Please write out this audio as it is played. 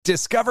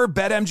Discover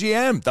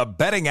BetMGM, the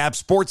betting app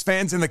sports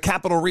fans in the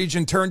capital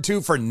region turn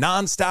to for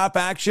nonstop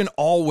action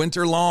all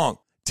winter long.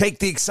 Take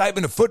the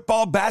excitement of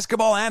football,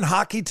 basketball, and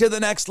hockey to the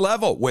next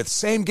level with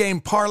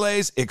same-game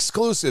parlays,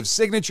 exclusive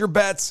signature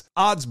bets,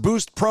 odds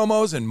boost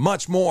promos, and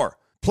much more.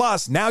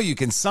 Plus, now you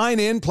can sign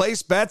in,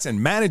 place bets,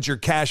 and manage your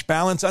cash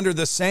balance under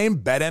the same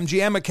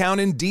BetMGM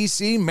account in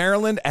D.C.,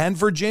 Maryland, and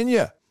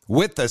Virginia.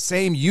 With the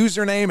same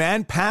username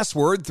and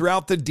password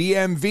throughout the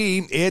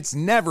DMV, it's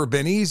never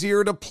been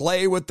easier to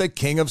play with the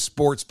king of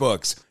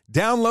sportsbooks.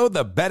 Download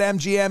the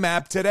BetMGM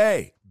app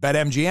today.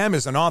 BetMGM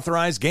is an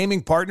authorized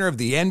gaming partner of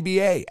the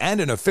NBA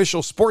and an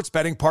official sports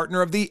betting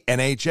partner of the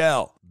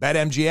NHL.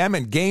 BetMGM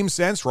and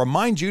GameSense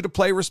remind you to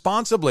play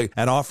responsibly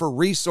and offer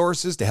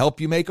resources to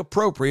help you make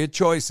appropriate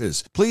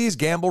choices. Please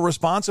gamble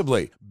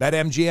responsibly.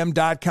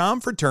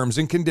 BetMGM.com for terms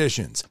and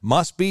conditions.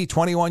 Must be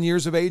 21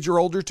 years of age or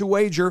older to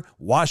wager.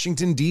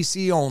 Washington,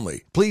 D.C.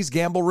 only. Please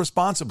gamble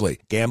responsibly.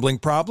 Gambling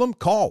problem?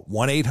 Call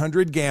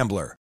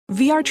 1-800-GAMBLER.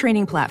 VR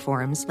training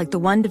platforms, like the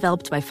one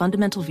developed by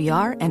Fundamental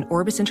VR and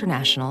Orbis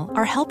International,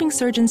 are helping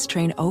surgeons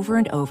train over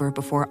and over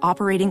before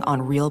operating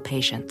on real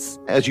patients.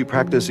 As you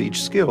practice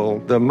each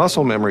skill, the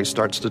muscle memory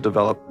starts to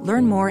develop.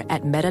 Learn more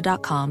at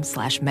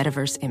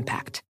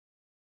meta.com/metaverseimpact.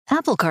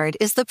 Apple Card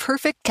is the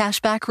perfect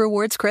cashback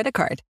rewards credit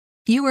card.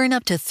 You earn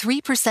up to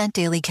 3%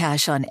 daily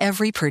cash on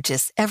every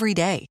purchase every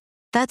day.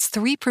 That's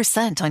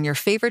 3% on your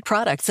favorite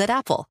products at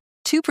Apple,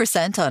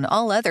 2% on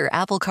all other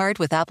Apple Card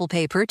with Apple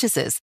Pay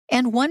purchases,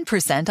 and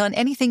 1% on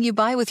anything you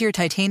buy with your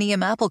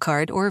titanium Apple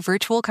Card or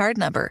virtual card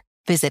number.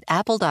 Visit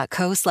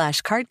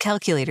apple.co/card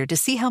calculator to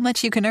see how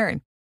much you can earn.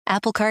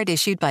 Apple Card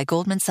issued by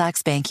Goldman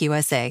Sachs Bank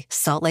USA,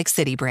 Salt Lake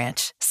City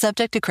branch.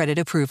 Subject to credit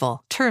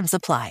approval. Terms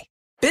apply.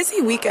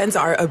 Busy weekends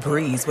are a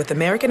breeze with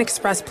American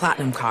Express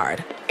Platinum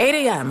Card. 8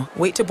 a.m.,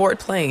 wait to board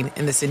plane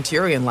in the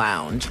Centurion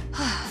Lounge.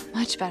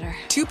 Much better.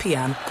 2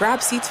 p.m.,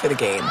 grab seats for the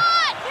game.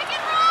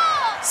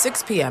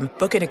 6 p.m.,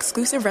 book an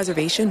exclusive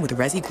reservation with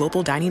Resi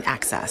Global Dining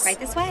Access. Right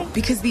this way.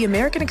 Because the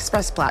American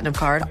Express Platinum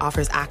Card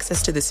offers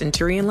access to the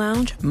Centurion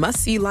Lounge,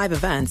 must-see live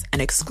events,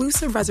 and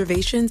exclusive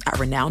reservations at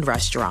renowned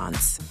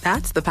restaurants.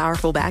 That's the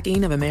powerful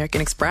backing of American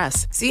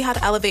Express. See how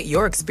to elevate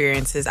your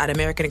experiences at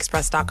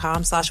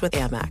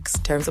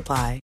americanexpress.com/withAmex. Terms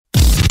apply.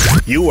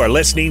 You are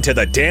listening to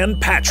The Dan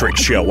Patrick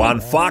Show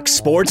on Fox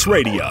Sports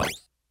Radio.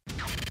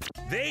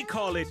 They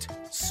call it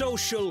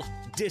social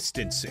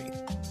distancing,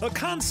 a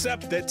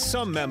concept that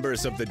some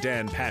members of the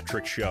Dan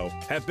Patrick Show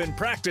have been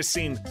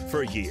practicing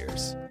for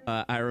years.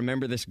 I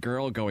remember this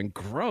girl going,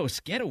 "Gross,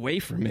 get away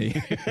from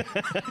me."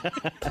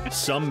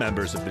 Some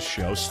members of the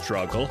show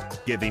struggle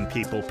giving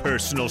people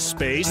personal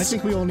space. I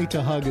think we all need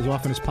to hug as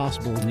often as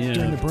possible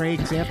during the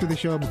breaks, after the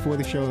show, before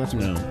the show. That's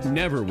no,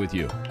 never with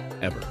you,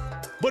 ever.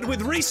 But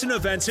with recent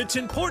events, it's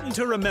important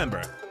to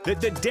remember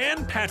that the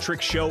Dan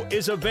Patrick Show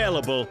is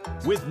available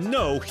with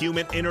no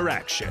human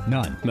interaction.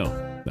 None. No.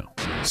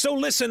 So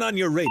listen on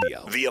your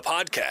radio, via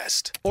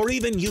podcast, or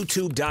even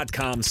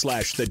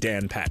youtube.com/The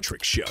Dan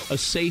Patrick Show. A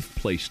safe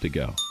place to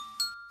go.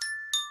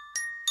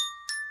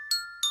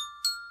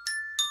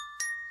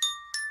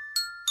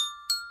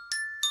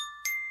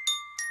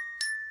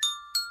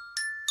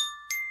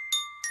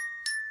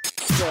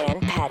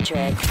 Dan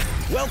Patrick.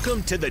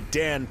 Welcome to the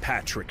Dan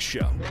Patrick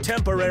Show.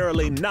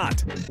 Temporarily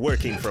not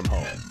working from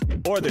home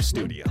or the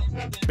studio.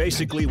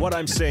 Basically, what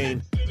I'm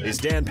saying is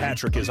Dan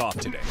Patrick is off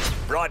today.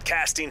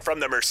 Broadcasting from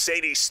the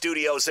Mercedes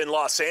Studios in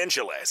Los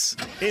Angeles.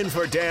 In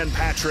for Dan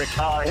Patrick.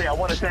 Hey, I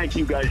want to thank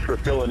you guys for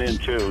filling in,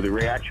 too. The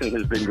reaction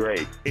has been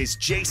great. Is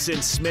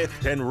Jason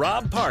Smith and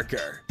Rob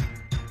Parker.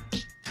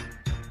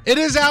 It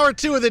is hour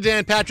 2 of the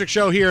Dan Patrick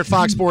Show here at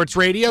Fox Sports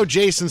Radio.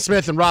 Jason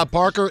Smith and Rob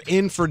Parker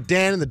in for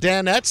Dan and the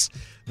Danettes.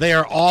 They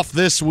are off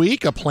this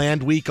week, a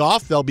planned week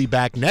off. They'll be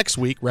back next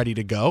week, ready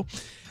to go.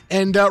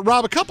 And,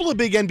 Rob, a couple of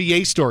big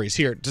NBA stories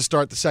here to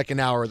start the second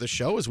hour of the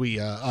show as we,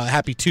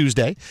 happy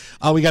Tuesday.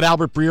 We got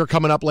Albert Breer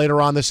coming up later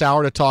on this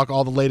hour to talk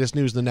all the latest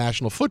news in the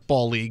National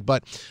Football League.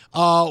 But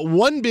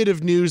one bit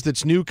of news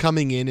that's new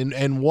coming in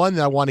and one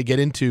that I want to get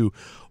into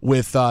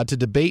with to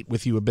debate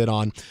with you a bit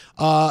on,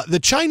 the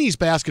Chinese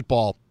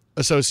Basketball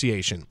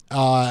Association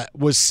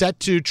was set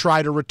to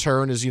try to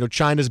return as,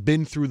 China's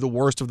been through the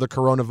worst of the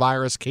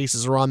coronavirus.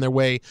 Cases are on their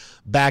way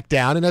back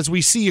down. And as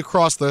we see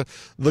across the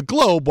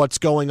globe what's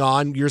going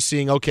on, you're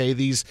seeing, okay,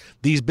 these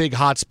big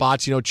hot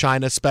spots,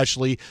 China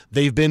especially,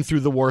 they've been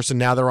through the worst and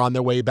now they're on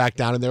their way back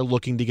down and they're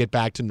looking to get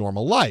back to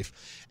normal life.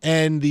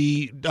 And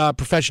the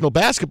professional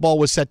basketball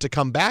was set to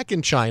come back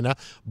in China,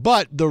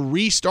 but the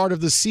restart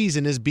of the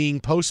season is being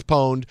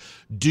postponed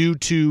due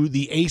to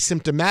the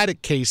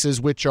asymptomatic cases,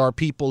 which are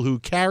people who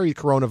carry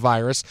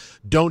coronavirus,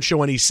 don't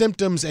show any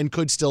symptoms, and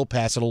could still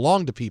pass it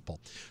along to people.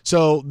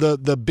 So the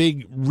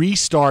big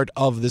restart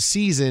of the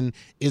season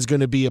is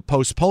going to be a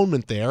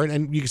postponement there.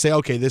 And you can say,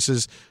 okay, this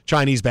is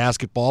Chinese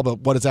basketball, but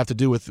what does that have to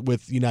do with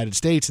the United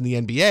States and the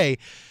NBA?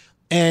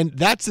 And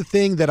that's the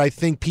thing that I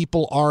think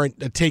people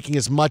aren't taking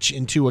as much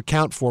into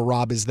account for,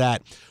 Rob, is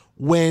that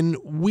when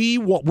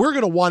we're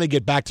going to want to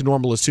get back to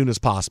normal as soon as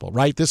possible,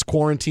 right? This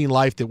quarantine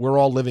life that we're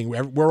all living,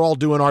 we're all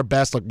doing our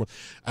best. Like,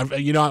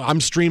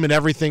 I'm streaming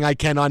everything I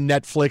can on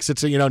Netflix.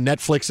 It's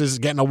Netflix is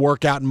getting a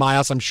workout in my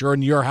house. I'm sure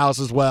in your house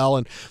as well,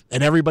 and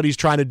everybody's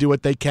trying to do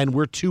what they can.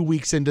 We're 2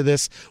 weeks into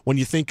this. When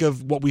you think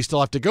of what we still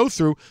have to go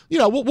through,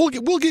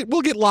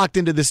 we'll get locked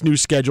into this new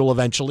schedule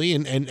eventually,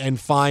 and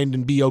find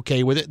and be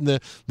okay with it, and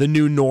the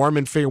new norm,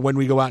 and figure when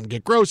we go out and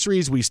get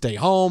groceries, we stay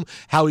home,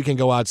 how we can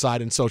go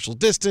outside and social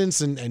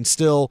distance and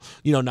still,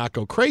 not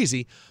go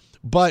crazy.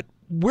 But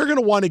we're going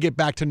to want to get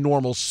back to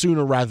normal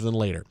sooner rather than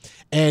later.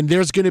 And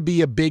there's going to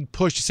be a big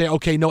push to say,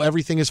 okay, no,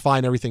 everything is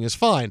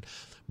fine.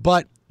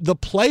 But the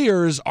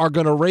players are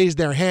going to raise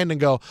their hand and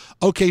go,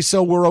 okay,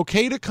 so we're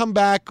okay to come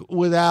back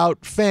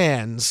without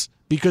fans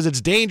because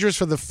it's dangerous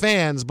for the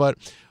fans, but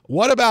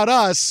what about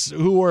us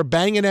who are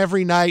banging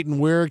every night and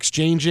we're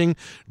exchanging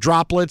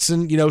droplets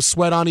and,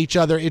 sweat on each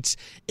other? It's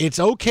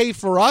okay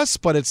for us,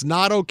 but it's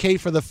not okay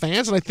for the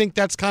fans. And I think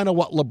that's kind of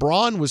what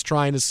LeBron was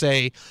trying to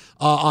say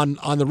on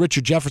the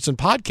Richard Jefferson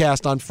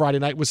podcast on Friday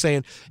night, was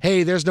saying,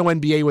 hey, there's no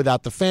NBA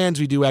without the fans.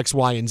 We do X,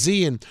 Y, and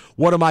Z. And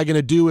what am I going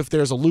to do if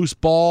there's a loose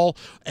ball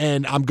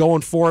and I'm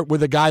going for it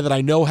with a guy that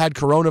I know had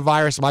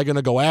coronavirus? Am I going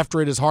to go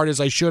after it as hard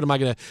as I should? Am I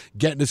going to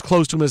get as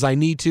close to him as I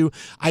need to?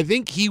 I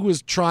think he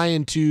was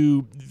trying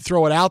to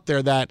throw it out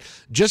there that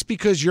just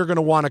because you're going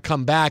to want to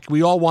come back,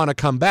 we all want to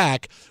come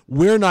back,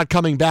 we're not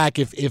coming back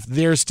if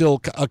there's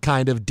still a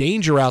kind of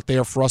danger out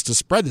there for us to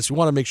spread this. We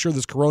want to make sure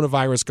this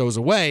coronavirus goes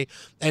away.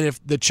 And if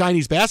the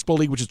Chinese Basketball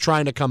League, which is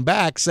trying to come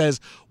back, says,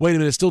 wait a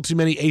minute, still too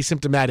many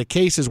asymptomatic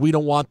cases, we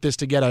don't want this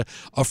to get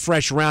a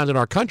fresh round in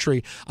our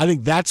country, I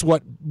think that's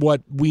what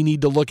we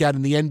need to look at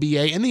in the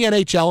NBA and the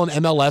NHL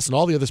and MLS and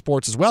all the other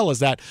sports as well, is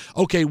that,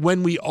 okay,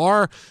 when we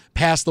are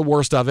past the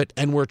worst of it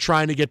and we're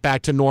trying to get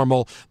back to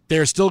normal,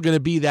 there's still going to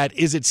be that,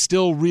 is it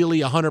still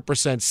really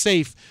 100%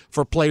 safe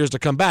for players to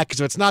come back?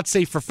 Because if it's not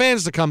safe for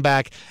fans to come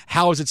back,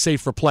 how is it safe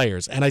for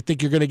players? And I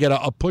think you're going to get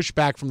a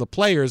pushback from the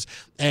players,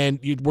 and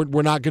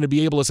we're not going to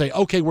be able to say,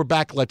 okay, we're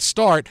back, let's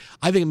start.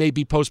 I think it may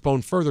be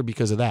postponed further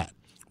because of that.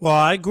 Well,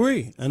 I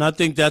agree. And I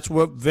think that's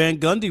what Van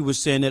Gundy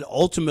was saying, that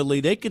ultimately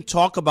they can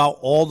talk about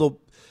all the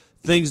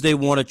things they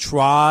want to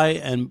try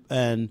and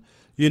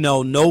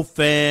no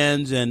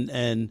fans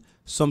and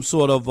some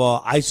sort of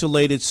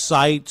isolated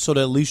site so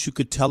that at least you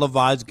could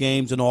televise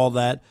games and all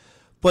that.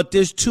 But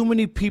there's too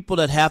many people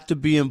that have to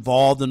be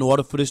involved in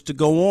order for this to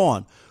go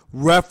on.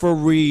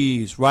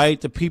 Referees, right?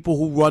 The people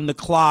who run the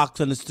clocks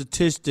and the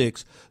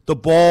statistics, the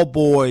ball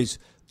boys.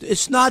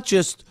 It's not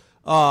just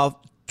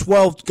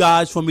 12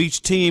 guys from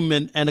each team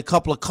and a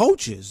couple of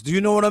coaches. Do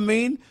you know what I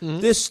mean?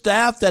 Mm-hmm. There's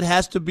staff that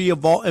has to be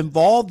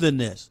involved in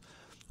this.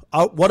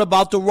 What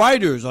about the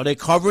writers? Are they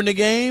covering the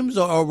games?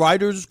 Or are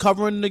writers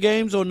covering the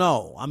games or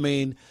no? I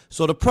mean,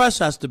 so the press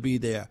has to be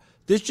there.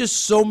 There's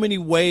just so many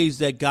ways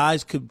that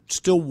guys could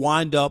still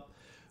wind up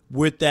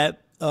with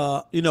that,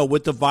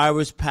 with the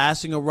virus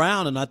passing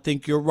around. And I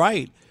think you're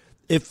right.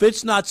 If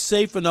it's not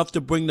safe enough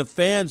to bring the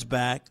fans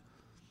back,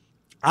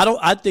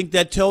 I think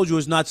that tells you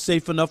it's not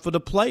safe enough for the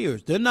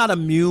players. They're not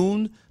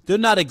immune. They're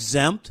not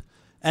exempt.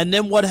 And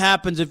then what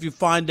happens if you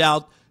find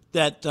out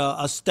that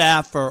a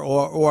staffer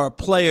or a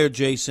player,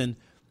 Jason,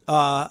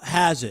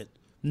 has it?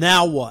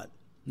 Now what?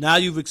 Now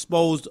you've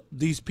exposed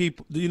these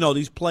people,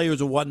 these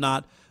players or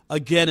whatnot,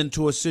 again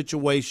into a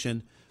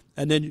situation,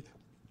 and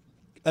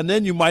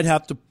then you might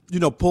have to,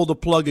 pull the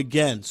plug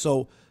again.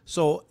 So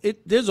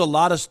there's a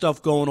lot of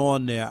stuff going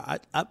on there.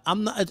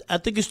 I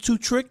think it's too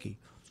tricky.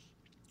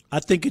 I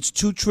think it's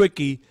too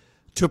tricky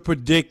to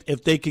predict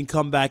if they can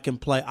come back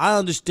and play. I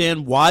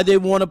understand why they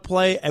want to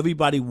play.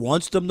 Everybody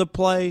wants them to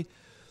play.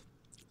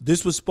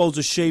 This was supposed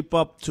to shape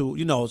up to,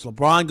 is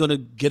LeBron going to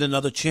get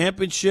another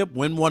championship,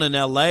 win one in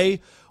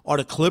L.A.? Are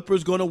the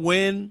Clippers going to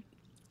win?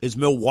 Is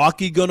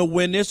Milwaukee going to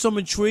win? There's some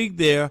intrigue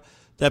there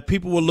that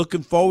people were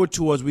looking forward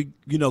to as we,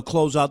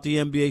 close out the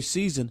NBA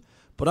season.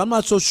 But I'm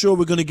not so sure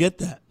we're going to get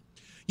that.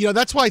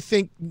 That's why I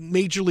think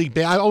Major League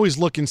I always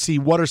look and see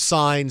what are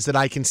signs that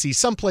I can see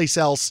someplace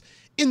else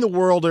in the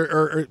world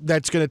or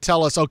that's going to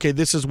tell us, okay,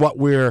 this is what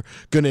we're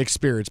going to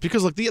experience.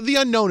 Because, look, the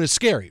unknown is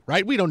scary,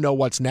 right? We don't know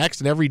what's next,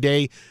 and every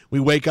day we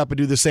wake up and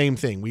do the same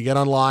thing. We get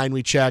online,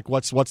 we check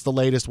what's the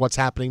latest, what's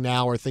happening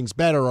now, are things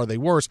better, are they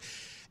worse?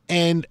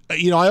 And,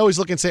 I always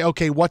look and say,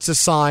 okay, what's a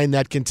sign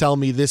that can tell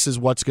me this is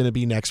what's going to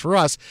be next for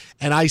us?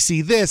 And I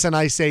see this and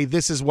I say,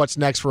 this is what's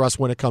next for us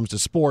when it comes to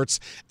sports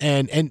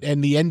and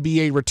the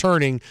NBA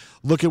returning.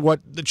 Look at what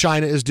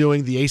China is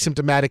doing, the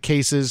asymptomatic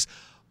cases.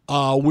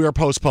 We're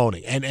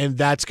postponing. And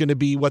that's going to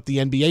be what the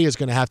NBA is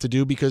going to have to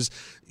do, because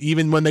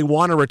even when they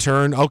want to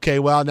return, okay,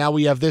 well, now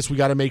we have this. We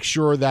got to make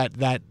sure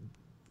that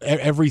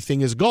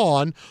everything is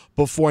gone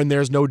before, and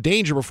there's no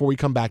danger before we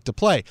come back to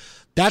play.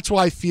 That's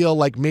why I feel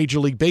like Major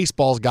League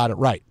Baseball's got it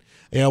right.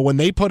 When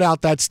they put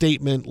out that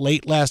statement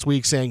late last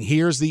week saying,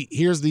 here's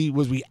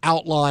we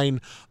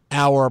outline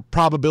our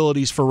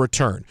probabilities for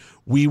return.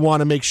 We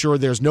want to make sure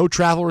there's no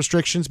travel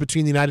restrictions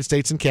between the United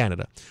States and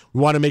Canada.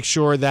 We want to make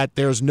sure that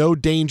there's no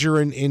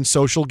danger in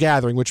social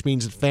gathering, which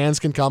means that fans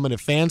can come, and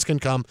if fans can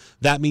come,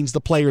 that means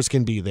the players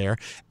can be there,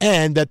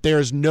 and that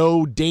there's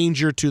no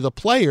danger to the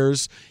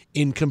players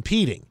in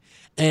competing.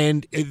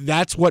 And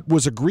that's what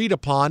was agreed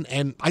upon,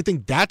 and I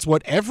think that's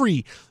what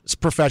every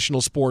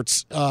professional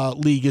sports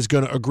league is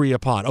going to agree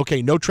upon.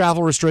 Okay, no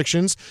travel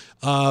restrictions.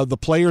 The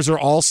players are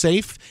all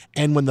safe,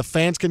 and when the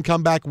fans can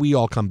come back, we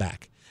all come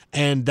back.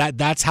 And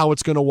that's how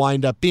it's going to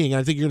wind up being. And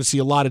I think you're going to see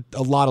a lot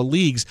of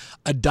leagues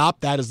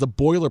adopt that as the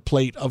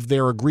boilerplate of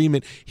their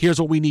agreement. Here's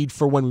what we need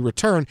for when we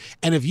return.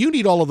 And if you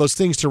need all of those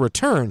things to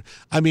return,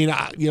 I mean,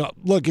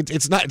 look,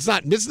 it's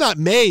not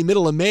May,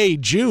 middle of May,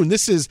 June.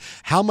 This is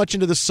how much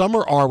into the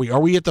summer are we? Are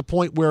we at the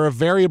point where a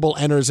variable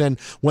enters, and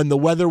when the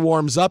weather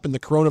warms up and the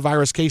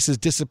coronavirus cases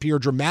disappear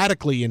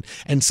dramatically,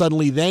 and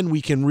suddenly then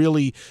we can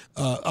really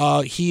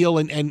heal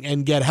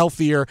and get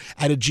healthier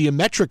at a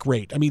geometric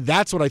rate? I mean,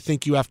 that's what I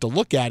think you have to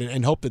look at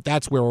and hope that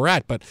that's where we're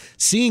at. But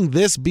seeing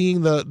this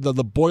being the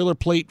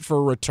boilerplate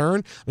for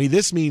return, I mean,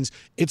 this means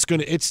it's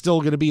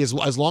still going to be as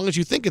long as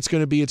you think it's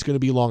going to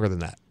be longer than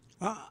that.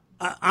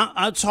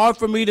 It's hard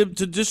for me to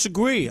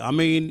disagree. I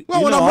mean,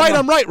 well, when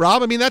I'm right,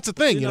 Rob. I mean, that's the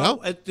thing, you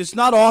know. It's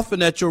not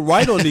often that you're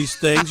right on these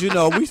things.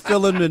 We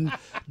fill in and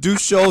do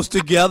shows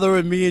together,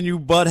 and me and you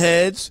butt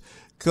heads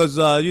because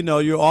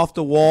you're off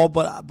the wall.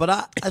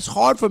 But it's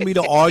hard for me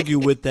to argue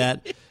with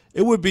that.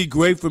 It would be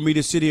great for me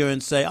to sit here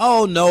and say,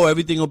 "Oh no,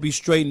 everything will be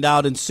straightened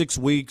out in 6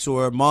 weeks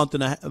or a month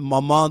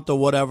or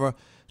whatever."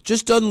 It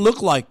just doesn't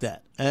look like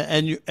that.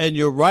 And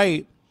you're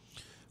right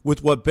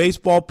with what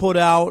baseball put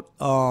out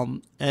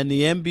and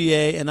the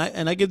NBA. And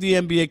I give the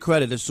NBA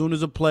credit. As soon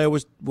as a player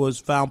was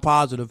found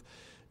positive,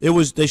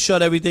 they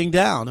shut everything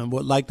down and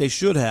like they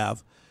should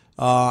have.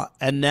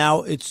 And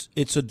now it's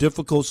a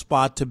difficult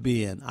spot to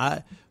be in.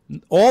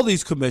 All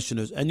these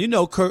commissioners, and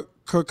Kirk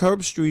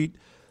Herbstreit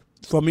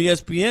from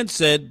ESPN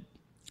said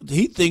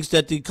he thinks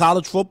that the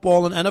college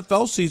football and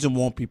NFL season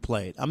won't be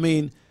played. I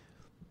mean,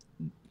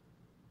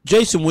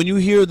 Jason, when you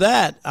hear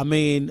that, I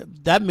mean,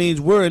 that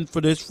means we're in for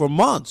this for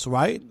months,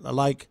 right?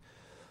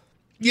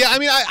 Yeah, I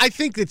mean, I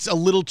think it's a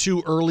little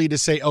too early to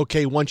say,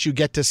 okay, once you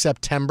get to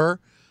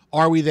September,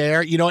 are we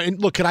there?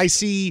 And look, could I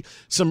see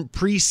some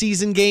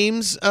preseason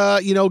games,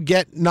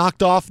 get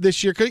knocked off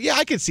this year? Yeah,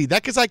 I could see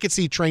that because I could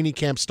see training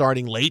camp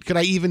starting late. Could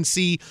I even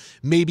see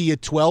maybe a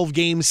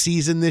 12-game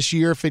season this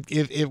year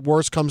if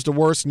worse comes to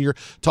worse and you're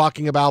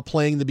talking about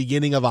playing the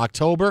beginning of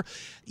October?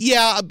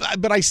 Yeah,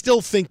 but I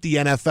still think the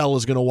NFL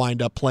is going to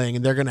wind up playing,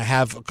 and they're going to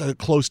have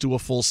close to a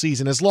full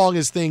season as long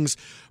as things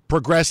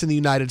progress in the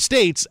United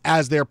States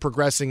as they're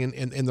progressing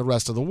in the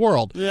rest of the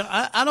world. Yeah,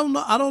 I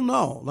don't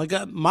know. Like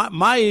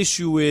my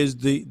issue is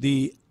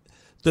the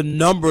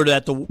number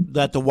that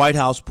the White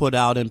House put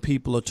out and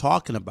people are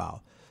talking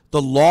about.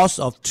 The loss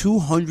of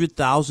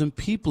 200,000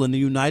 people in the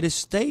United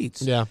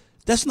States. Yeah.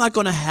 That's not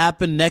going to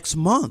happen next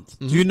month.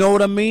 Mm-hmm. Do you know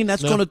what I mean?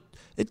 It's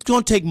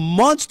going to take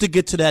months to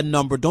get to that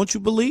number, don't you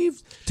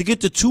believe? To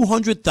get to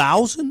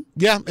 200,000?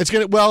 Yeah, it's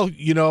going to. Well,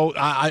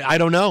 I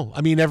don't know.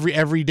 I mean,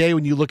 every day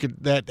when you look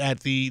at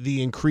the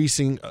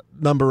increasing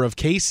number of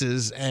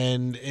cases,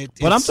 and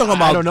but I'm talking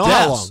about I don't know deaths.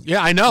 How long.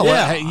 Yeah, I know.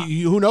 Yeah.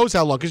 Who knows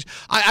how long? Because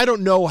I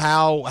don't know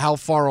how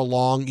far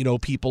along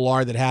people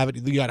are that have it.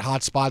 You got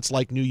hot spots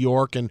like New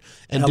York and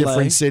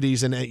different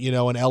cities, and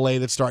and LA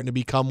that's starting to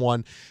become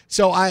one.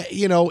 So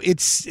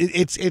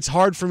it's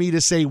hard for me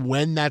to say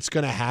when that's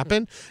going to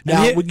happen.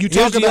 Now, when you talk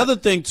here's about the other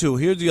thing too.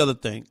 Here's the other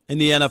thing in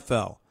the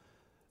NFL.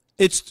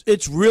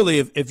 It's really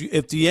if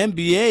the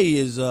NBA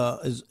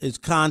is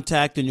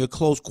contact in your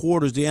close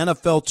quarters, the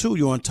NFL too.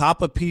 You're on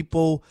top of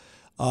people,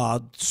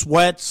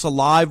 sweat,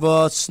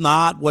 saliva,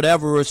 snot,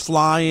 whatever is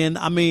flying.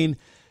 I mean,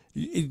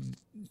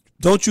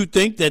 don't you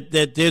think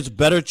that there's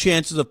better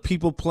chances of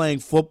people playing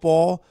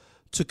football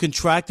to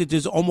contract it?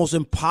 It's almost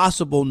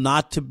impossible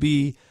not to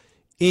be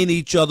in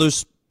each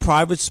other's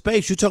private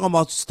space. You're talking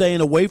about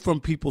staying away from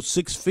people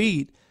 6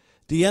 feet.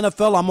 The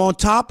NFL, I'm on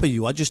top of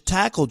you. I just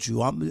tackled you.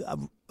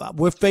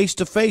 We're face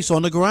to face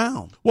on the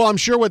ground. Well, I'm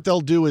sure what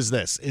they'll do is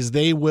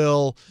they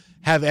will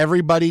have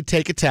everybody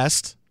take a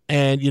test.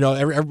 And,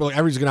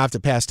 everybody's going to have to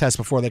pass tests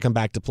before they come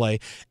back to play.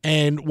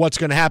 And what's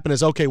going to happen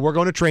is, okay, we're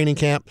going to training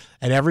camp,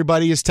 and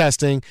everybody is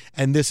testing,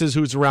 and this is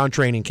who's around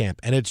training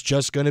camp. And it's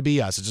just going to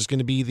be us. It's just going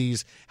to be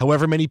these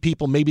however many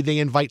people. Maybe they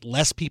invite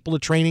less people to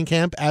training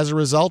camp as a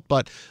result,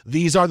 but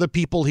these are the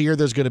people here.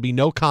 There's going to be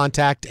no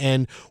contact,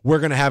 and we're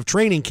going to have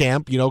training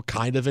camp,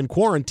 kind of in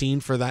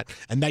quarantine for that.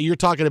 And that you're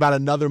talking about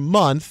another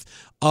month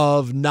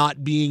of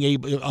not being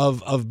able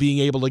of being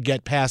able to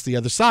get past the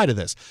other side of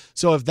this.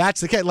 So if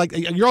that's the case,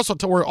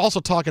 we're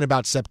also talking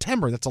about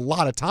September. That's a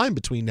lot of time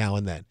between now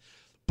and then.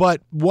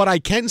 But what I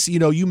can see,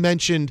 you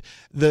mentioned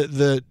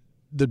the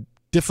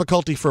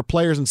difficulty for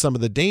players and some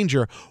of the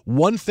danger.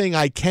 One thing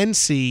I can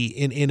see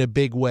in a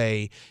big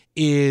way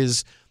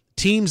is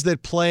teams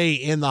that play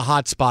in the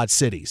hotspot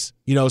cities,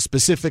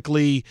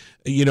 specifically,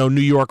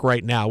 New York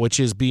right now, which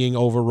is being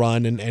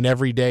overrun, and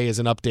every day is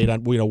an update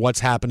on, what's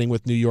happening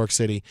with New York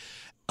City.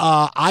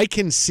 I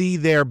can see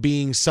there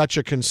being such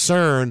a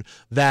concern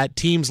that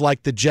teams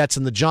like the Jets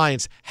and the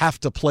Giants have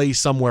to play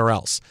somewhere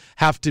else,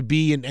 have to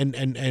be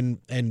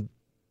and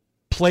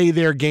play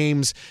their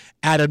games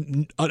at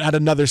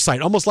another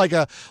site, almost like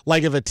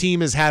if a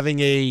team is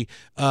having a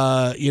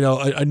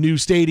new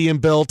stadium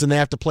built and they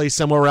have to play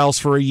somewhere else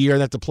for a year,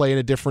 they have to play in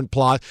a different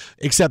plot,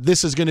 except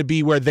this is going to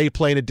be where they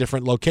play in a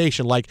different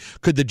location. Like,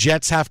 could the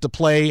Jets have to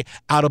play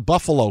out of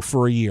Buffalo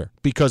for a year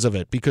because of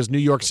it? Because New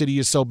York City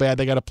is so bad,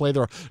 they got to play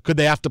there. Could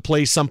they have to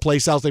play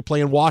someplace else? They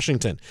play in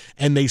Washington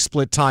and they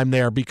split time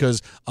there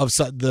because of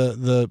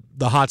the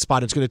hot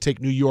spot. It's going to take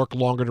New York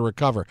longer to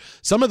recover.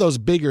 Some of those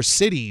bigger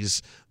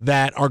cities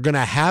that are going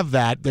to have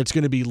that's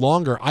going to be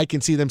longer, I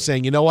can see them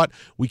saying, you know what,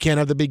 we can't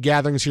have the big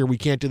gatherings here, we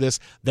can't do this,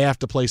 they have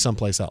to play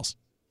someplace else.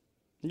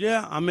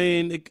 Yeah, I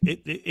mean,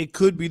 it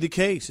could be the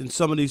case in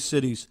some of these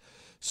cities.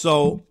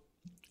 So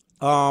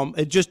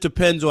it just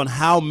depends on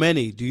how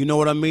many. Do you know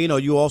what I mean? Are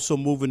you also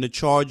moving the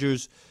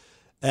Chargers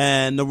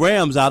and the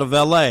Rams out of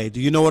L.A.? Do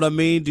you know what I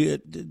mean?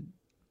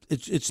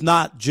 It's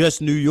not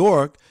just New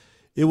York.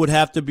 It would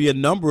have to be a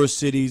number of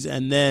cities,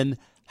 and then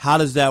how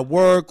does that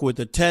work with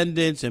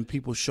attendance and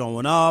people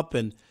showing up?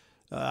 And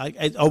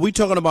are we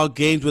talking about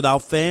games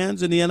without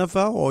fans in the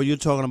NFL, or are you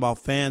talking about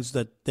fans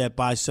that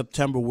by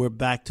September we're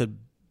back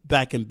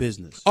in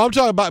business? Oh, I'm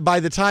talking about by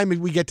the time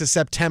we get to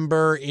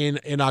September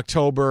in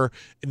October,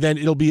 then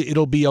it'll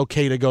be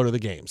okay to go to the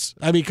games.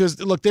 I mean, because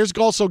look, there's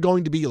also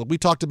going to be. We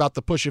talked about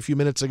the push a few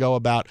minutes ago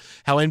about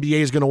how NBA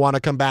is going to want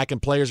to come back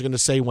and players are going to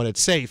say when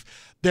it's safe.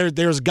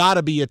 There's got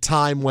to be a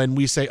time when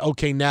we say,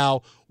 okay,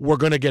 now we're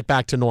going to get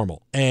back to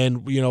normal,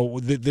 and we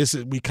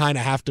kind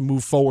of have to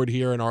move forward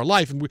here in our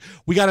life, and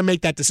we got to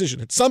make that decision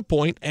at some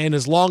point. And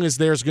as long as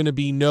there's going to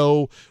be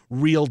no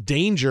real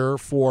danger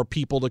for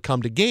people to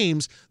come to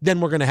games, then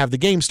we're going to have the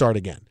game start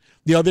again.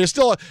 There's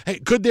still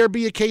could there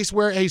be a case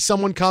where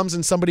someone comes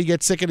and somebody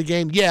gets sick at a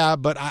game? Yeah,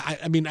 but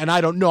I mean, and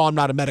I don't know. I'm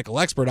not a medical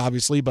expert,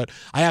 obviously, but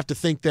I have to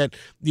think that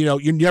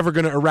you're never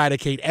going to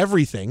eradicate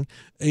everything.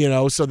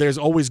 So there's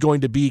always going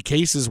to be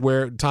times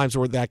where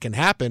that can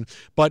happen.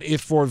 But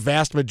if for a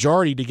vast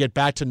majority to get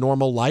back to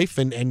normal life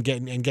and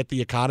get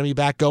the economy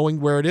back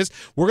going where it is,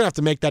 we're going to have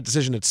to make that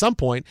decision at some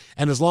point.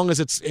 And as long as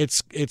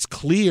it's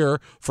clear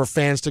for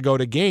fans to go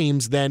to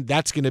games, then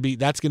that's going to be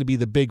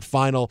the big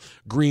final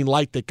green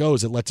light that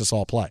goes. It lets us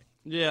all play.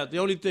 Yeah, the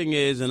only thing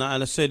is, and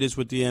I say this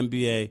with the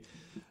NBA,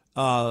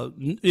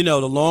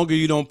 the longer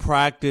you don't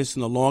practice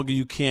and the longer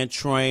you can't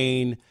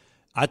train,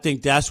 I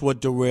think that's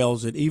what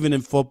derails it, even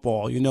in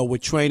football,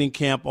 with training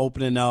camp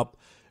opening up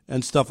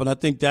and stuff. And I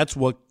think that's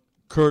what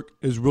Kirk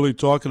is really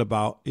talking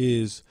about,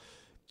 is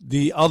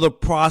the other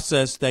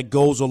process that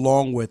goes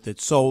along with it.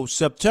 So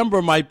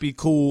September might be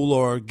cool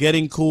or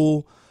getting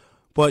cool,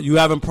 but you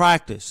haven't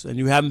practiced and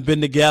you haven't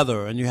been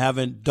together and you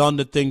haven't done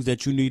the things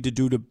that you need to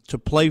do to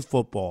play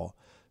football.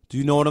 Do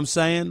you know what I'm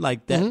saying?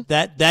 Like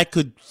that, that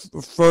could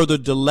further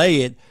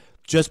delay it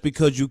just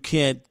because you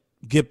can't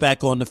get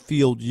back on the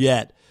field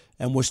yet,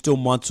 and we're still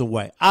months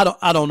away. I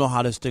don't know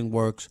how this thing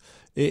works.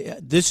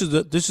 This is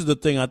the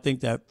thing I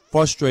think that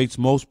frustrates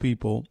most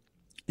people,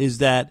 is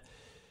that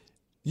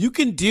you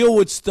can deal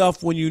with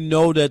stuff when you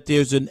know that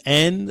there's an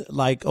end.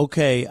 Like,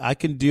 okay, I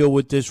can deal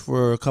with this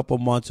for a couple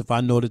months if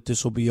I know that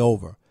this will be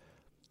over.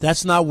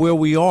 That's not where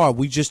we are.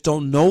 We just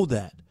don't know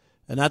that.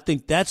 And I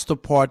think that's the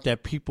part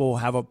that people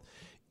have a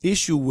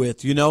issue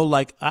with,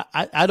 like,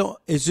 I don't,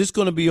 is this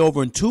going to be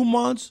over in 2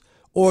 months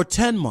or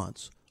 10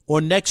 months or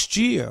next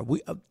year?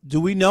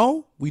 Do we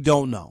know? We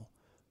don't know.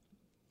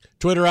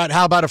 Twitter at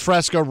How About a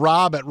Fresca,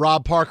 Rob at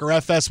Rob Parker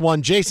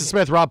FS1, Jason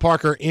Smith, Rob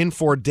Parker in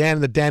for Dan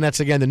and the Danettes.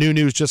 Again, the new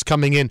news just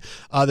coming in.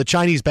 The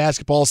Chinese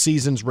basketball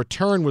season's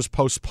return was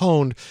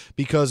postponed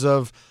because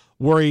of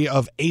worry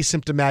of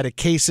asymptomatic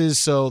cases,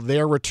 so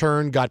their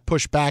return got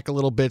pushed back a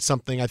little bit,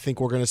 something I think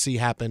we're going to see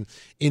happen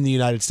in the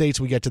United States.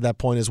 We get to that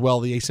point as well.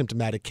 The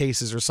asymptomatic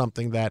cases are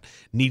something that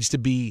needs to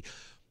be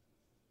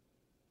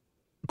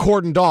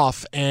cordoned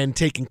off and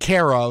taken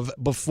care of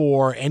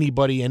before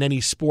anybody in any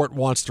sport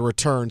wants to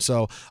return.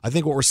 So I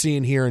think what we're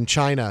seeing here in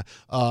China,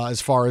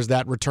 as far as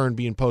that return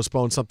being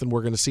postponed, something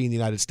we're going to see in the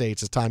United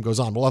States as time goes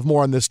on. We'll have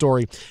more on this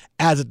story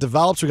as it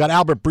develops. We got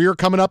Albert Breer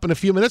coming up in a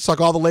few minutes, talk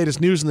all the latest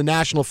news in the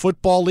National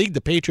Football League,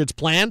 the Patriots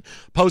plan,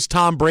 post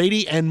Tom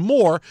Brady, and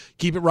more.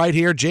 Keep it right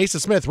here. Jason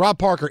Smith, Rob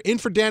Parker, in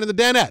for Dan and the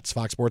Danettes,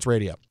 Fox Sports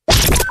Radio.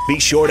 Be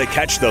sure to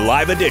catch the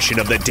live edition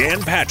of the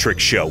Dan Patrick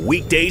Show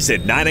weekdays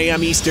at 9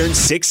 a.m. Eastern,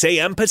 6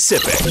 a.m.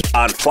 Pacific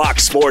on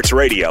Fox Sports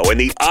Radio and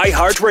the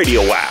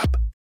iHeartRadio app.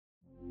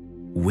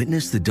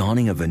 Witness the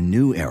dawning of a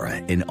new era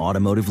in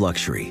automotive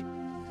luxury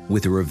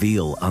with a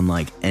reveal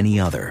unlike any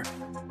other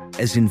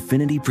as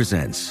Infiniti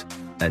presents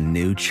a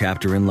new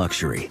chapter in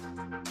luxury,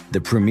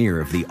 the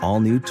premiere of the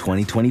all-new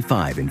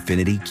 2025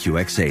 Infiniti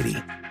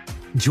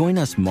QX80. Join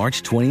us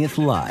March 20th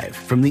live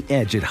from the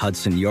Edge at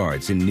Hudson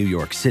Yards in New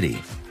York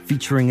City,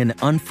 featuring an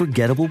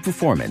unforgettable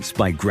performance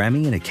by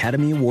Grammy and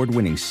Academy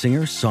Award-winning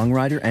singer,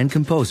 songwriter, and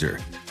composer,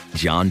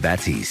 Jon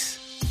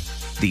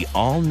Batiste. The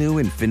all-new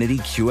Infiniti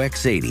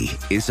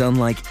QX80 is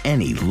unlike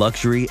any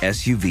luxury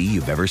SUV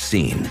you've ever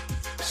seen.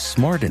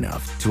 Smart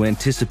enough to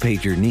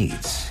anticipate your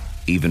needs,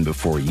 even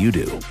before you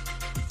do.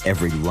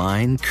 Every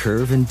line,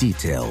 curve, and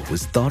detail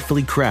was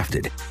thoughtfully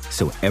crafted,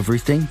 so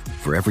everything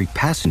for every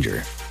passenger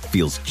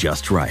feels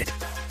just right.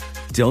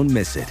 Don't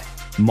miss it.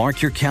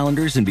 Mark your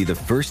calendars and be the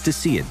first to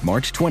see it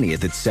March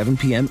 20th at 7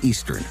 p.m.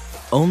 Eastern,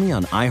 only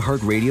on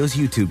iHeartRadio's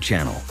YouTube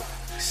channel.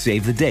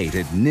 Save the date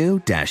at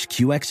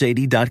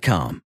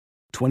new-QX80.com.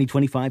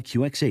 2025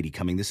 QX80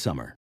 coming this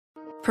summer.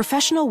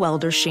 Professional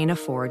welder Shayna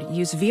Ford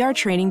used VR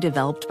training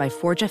developed by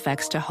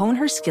ForgeFX to hone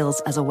her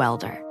skills as a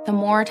welder. The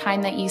more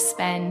time that you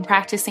spend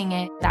practicing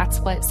it, that's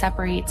what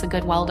separates a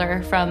good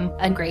welder from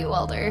a great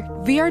welder.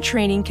 VR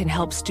training can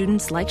help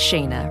students like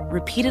Shayna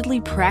repeatedly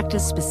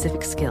practice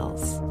specific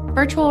skills.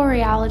 Virtual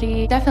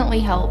reality definitely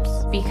helps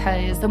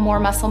because the more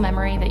muscle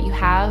memory that you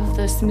have,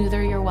 the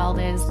smoother your weld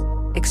is.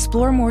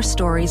 Explore more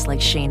stories like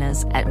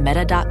Shayna's at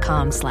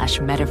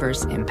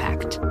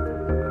meta.com/metaverseimpact.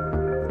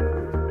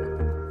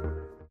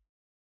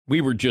 We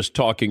were just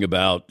talking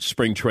about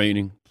spring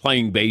training,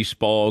 playing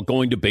baseball,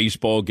 going to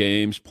baseball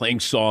games, playing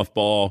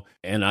softball,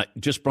 and I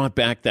just brought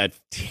back that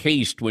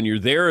taste when you're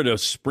there at a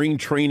spring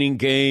training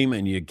game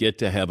and you get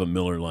to have a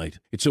Miller Lite.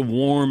 It's a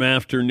warm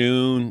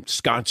afternoon,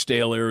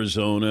 Scottsdale,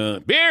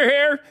 Arizona. Beer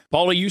here!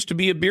 Paulie used to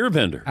be a beer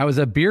vendor. I was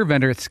a beer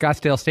vendor at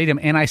Scottsdale Stadium,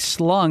 and I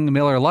slung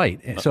Miller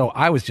Lite, so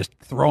I was just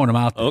throwing them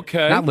out there.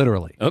 Okay. Not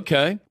literally.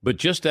 Okay, but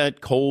just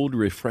that cold,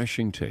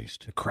 refreshing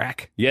taste. The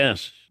crack?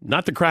 Yes,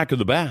 not the crack of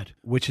the bat.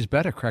 Which is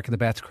better, crack of the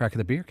bat's crack of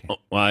the beer can? Oh,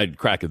 I'd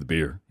crack of the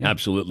beer. Yeah.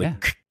 Absolutely. Yeah.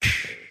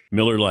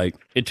 Miller Lite.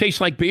 It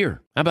tastes like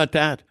beer. How about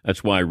that?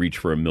 That's why I reach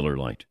for a Miller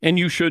Lite. And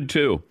you should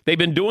too. They've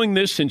been doing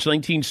this since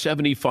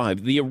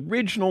 1975. The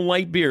original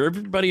light beer.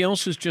 Everybody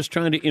else is just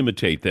trying to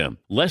imitate them.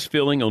 Less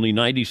filling, only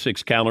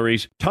 96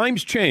 calories.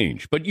 Times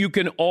change, but you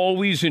can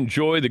always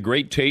enjoy the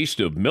great taste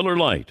of Miller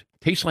Lite.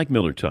 Tastes like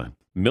Miller time.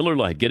 Miller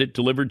Lite. Get it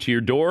delivered to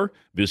your door.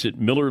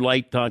 Visit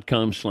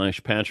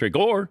MillerLite.com/Patrick,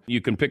 or you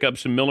can pick up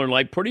some Miller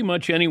Lite pretty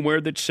much anywhere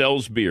that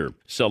sells beer.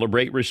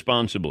 Celebrate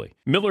responsibly.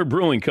 Miller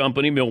Brewing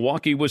Company,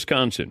 Milwaukee,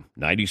 Wisconsin.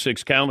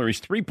 96 calories,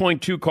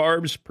 3.2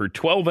 carbs per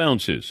 12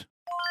 ounces.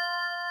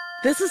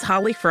 This is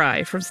Holly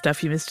Fry from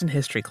Stuff You Missed in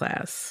History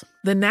class.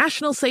 The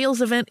national sales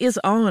event is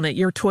on at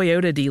your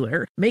Toyota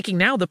dealer, making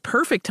now the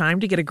perfect time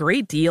to get a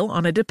great deal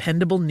on a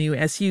dependable new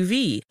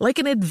SUV, like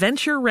an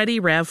adventure-ready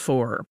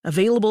RAV4.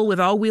 Available with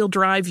all-wheel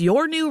drive,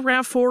 your new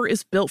RAV4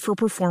 is built for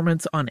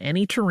performance on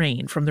any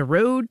terrain, from the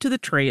road to the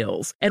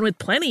trails. And with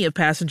plenty of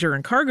passenger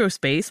and cargo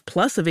space,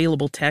 plus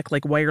available tech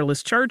like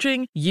wireless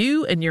charging,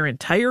 you and your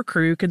entire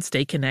crew can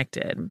stay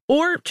connected.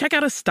 Or check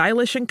out a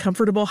stylish and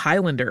comfortable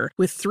Highlander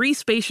with 3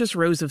 spacious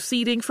rows of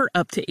seating for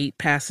up to 8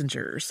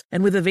 passengers.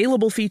 And with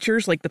available features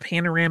like the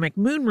panoramic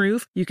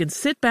moonroof, you can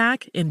sit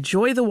back,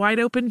 enjoy the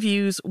wide-open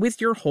views with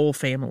your whole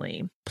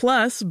family.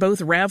 Plus, both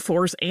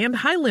RAV4s and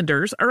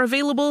Highlanders are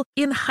available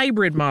in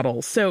hybrid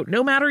models, so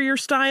no matter your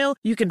style,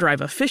 you can drive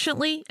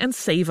efficiently and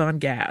save on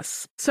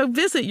gas. So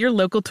visit your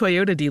local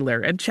Toyota dealer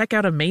and check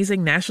out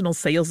amazing national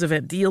sales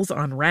event deals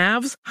on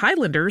RAVs,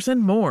 Highlanders, and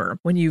more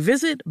when you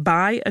visit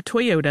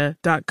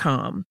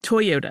buyatoyota.com.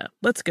 Toyota,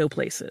 let's go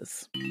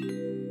places.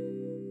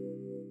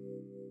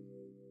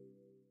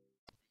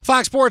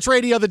 Fox Sports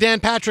Radio, the Dan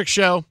Patrick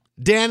Show.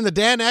 Dan and the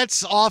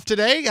Danettes off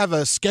today. Have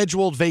a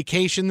scheduled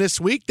vacation this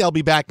week. They'll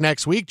be back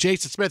next week.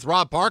 Jason Smith,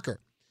 Rob Parker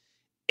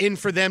in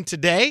for them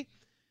today.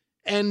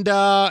 And,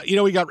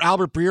 we got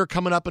Albert Breer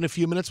coming up in a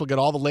few minutes. We'll get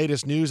all the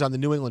latest news on the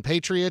New England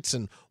Patriots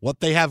and what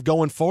they have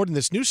going forward. And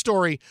this new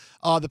story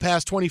the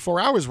past 24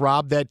 hours,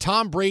 Rob, that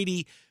Tom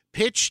Brady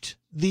pitched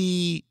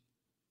the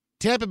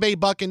Tampa Bay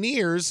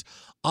Buccaneers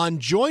on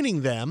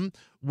joining them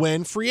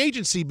when free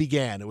agency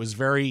began. It was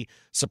very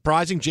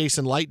surprising.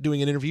 Jason Light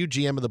doing an interview,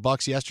 GM of the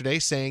Bucs yesterday,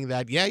 saying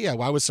that,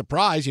 I was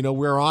surprised.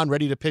 We're on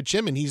ready to pitch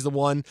him, and he's the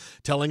one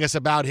telling us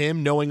about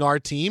him, knowing our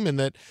team, and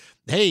that,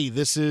 hey,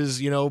 this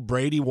is,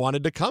 Brady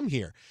wanted to come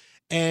here.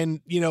 And,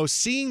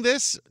 seeing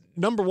this,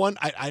 number one,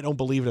 I don't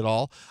believe it at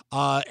all.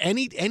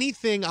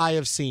 Anything I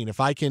have seen, if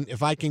I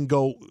can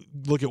go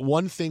look at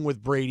one thing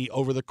with Brady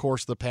over the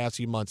course of the past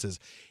few months, is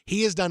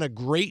he has done a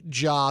great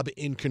job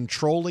in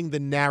controlling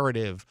the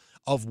narrative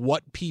of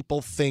what people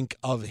think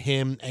of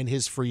him and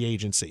his free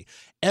agency.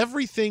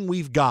 Everything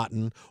we've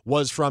gotten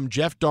was from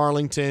Jeff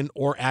Darlington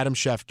or Adam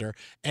Schefter,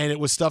 and it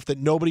was stuff that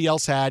nobody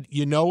else had.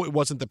 It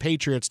wasn't the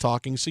Patriots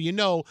talking, so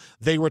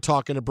they were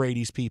talking to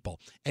Brady's people.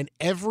 And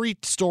every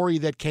story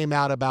that came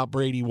out about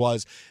Brady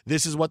was,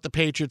 this is what the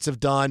Patriots have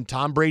done.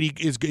 Tom Brady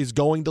is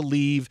going to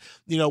leave.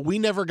 We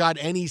never got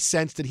any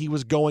sense that he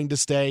was going to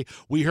stay.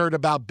 We heard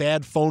about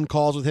bad phone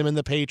calls with him and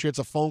the Patriots,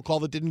 a phone call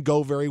that didn't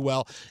go very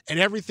well, and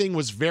everything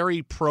was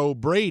very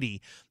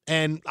pro-Brady.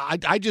 And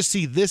I just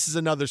see this as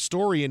another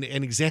story, an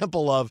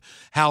example of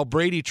how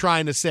Brady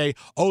trying to say,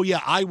 oh, yeah,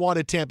 I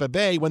wanted Tampa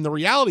Bay, when the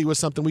reality was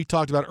something we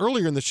talked about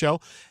earlier in the show.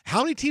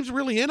 How many teams are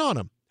really in on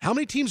him? How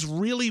many teams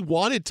really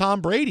wanted Tom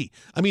Brady?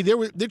 I mean,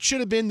 there should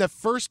have been the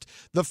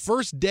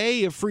first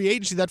day of free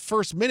agency, that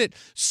first minute,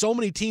 so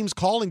many teams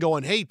calling,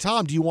 going, "Hey,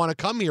 Tom, do you want to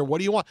come here? What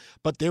do you want?"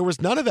 But there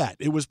was none of that.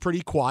 It was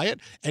pretty quiet,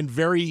 and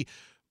very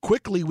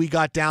quickly we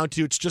got down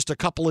to it's just a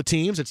couple of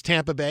teams. It's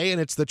Tampa Bay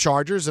and it's the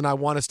Chargers, and I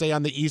want to stay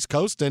on the East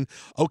Coast. And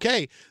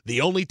okay,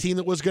 the only team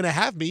that was going to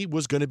have me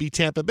was going to be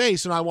Tampa Bay,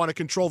 so I want to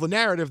control the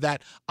narrative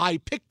that I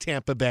picked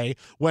Tampa Bay,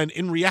 when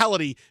in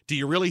reality, do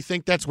you really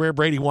think that's where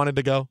Brady wanted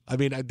to go? I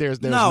mean, there's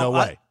no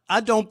way.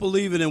 I don't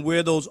believe it in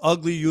wear those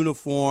ugly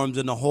uniforms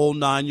and the whole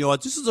 9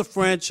 yards. This is a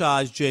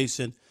franchise,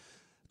 Jason,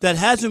 that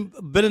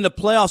hasn't been in the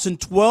playoffs in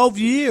 12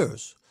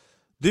 years.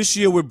 This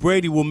year with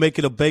Brady, we'll make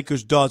it a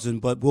baker's dozen,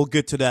 but we'll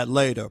get to that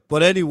later.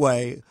 But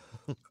anyway,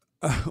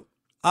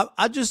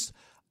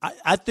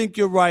 I think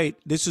you're right.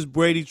 This is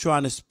Brady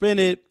trying to spin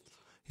it.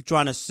 He's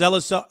trying to sell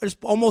us up. It's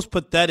almost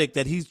pathetic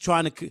that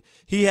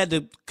he had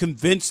to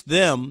convince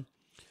them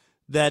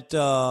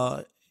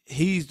that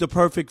he's the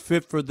perfect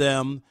fit for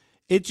them.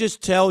 It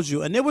just tells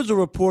you. And there was a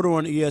reporter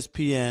on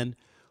ESPN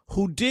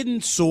who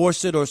didn't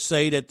source it or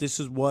say that this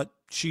is what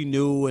she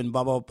knew and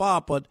blah, blah, blah,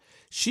 but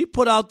she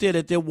put out there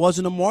that there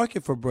wasn't a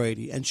market for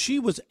Brady, and she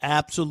was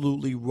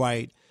absolutely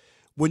right.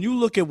 When you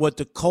look at what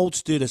the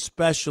Colts did,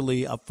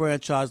 especially a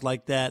franchise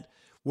like that,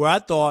 where I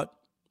thought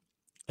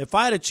if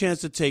I had a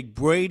chance to take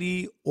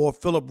Brady or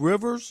Phillip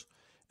Rivers,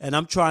 and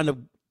I'm trying to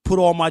put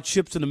all my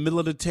chips in the middle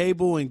of the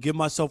table and give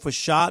myself a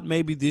shot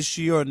maybe this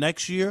year or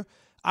next year,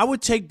 I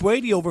would take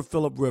Brady over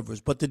Phillip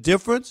Rivers. But the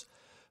difference,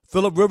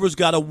 Phillip Rivers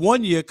got a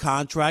 1-year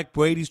contract.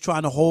 Brady's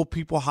trying to hold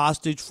people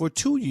hostage for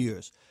 2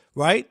 years.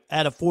 Right,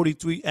 at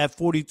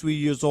 43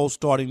 years old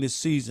starting this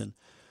season.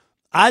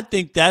 I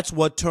think that's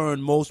what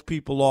turned most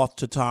people off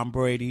to Tom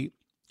Brady.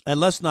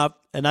 And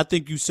I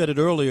think you said it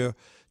earlier,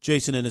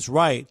 Jason, and it's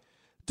right.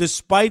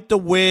 Despite the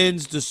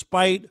wins,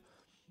 despite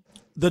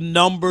the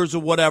numbers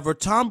or whatever,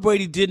 Tom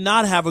Brady did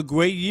not have a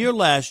great year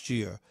last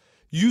year.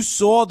 You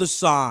saw the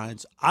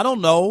signs. I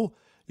don't know.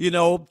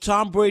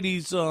 Tom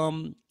Brady's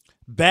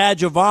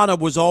badge of honor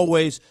was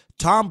always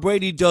Tom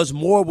Brady does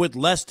more with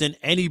less than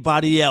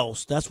anybody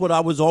else. That's what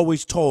I was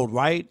always told,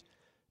 right?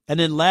 And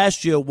then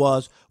last year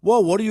was,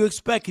 well, what do you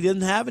expect? He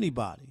didn't have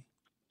anybody.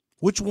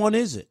 Which one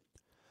is it?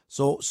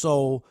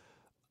 So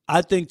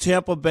I think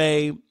Tampa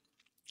Bay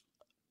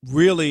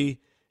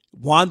really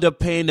wound up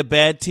paying the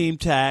bad team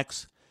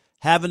tax,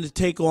 having to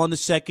take on the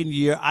second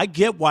year. I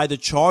get why the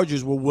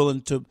Chargers were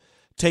willing to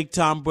take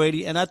Tom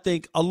Brady, and I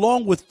think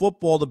along with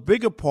football, the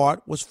bigger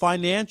part was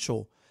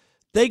financial.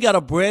 They got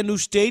a brand new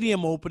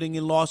stadium opening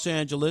in Los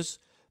Angeles.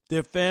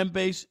 Their fan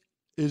base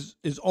is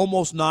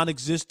almost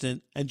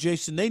non-existent. And,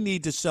 Jason, they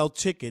need to sell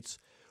tickets.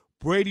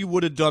 Brady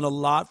would have done a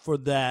lot for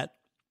that,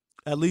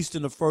 at least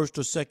in the first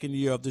or second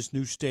year of this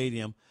new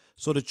stadium.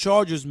 So the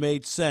Chargers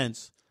made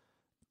sense.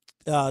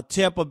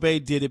 Tampa Bay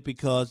did it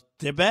because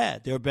they're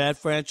bad. They're a bad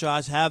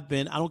franchise, have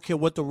been. I don't care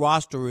what the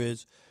roster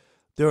is.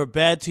 They're a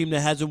bad team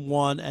that hasn't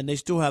won, and they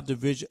still have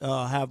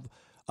have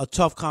a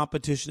tough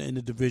competition in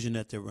the division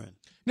that they're in.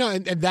 No,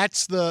 and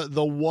that's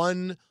the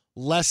one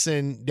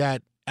lesson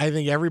that I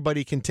think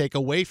everybody can take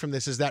away from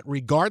this, is that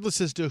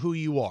regardless as to who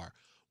you are,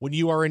 when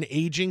you are an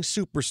aging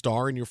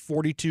superstar and you're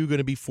 42, going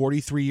to be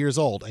 43 years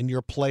old, and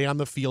your play on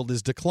the field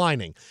is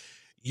declining,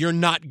 you're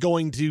not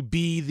going to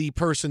be the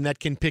person that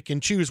can pick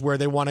and choose where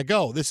they want to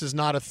go. This is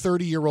not a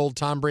 30-year-old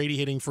Tom Brady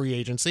hitting free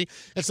agency.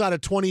 It's not a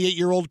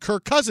 28-year-old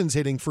Kirk Cousins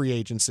hitting free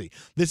agency.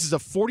 This is a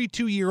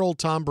 42-year-old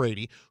Tom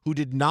Brady who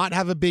did not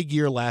have a big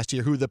year last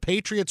year, who the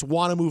Patriots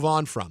want to move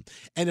on from.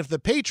 And if the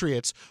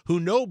Patriots, who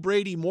know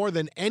Brady more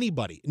than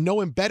anybody, know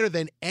him better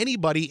than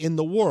anybody in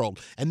the world,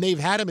 and they've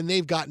had him and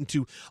they've gotten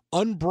to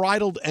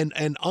unbridled and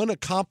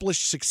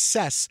unaccomplished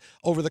success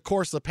over the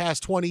course of the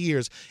past 20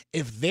 years,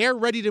 if they're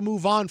ready to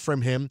move on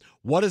from him,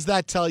 what does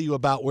that tell you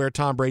about where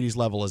Tom Brady's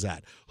level is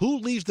at? Who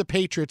leaves the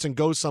Patriots and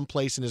goes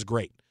someplace and is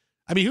great?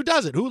 I mean, who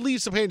does it? Who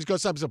leaves the Patriots and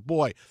goes someplace and,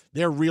 boy,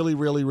 they're really,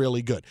 really,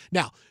 really good.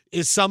 Now,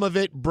 is some of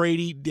it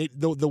Brady,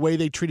 the way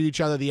they treated each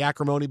other, the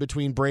acrimony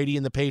between Brady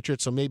and the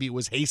Patriots, so maybe it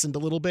was hastened a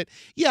little bit?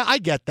 Yeah, I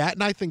get that,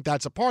 and I think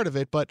that's a part of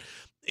it. But,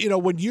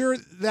 when you're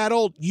that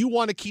old, you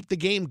want to keep the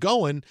game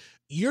going.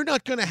 You're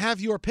not going to have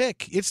your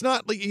pick. It's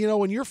not like,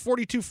 when you're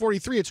 42,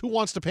 43, it's who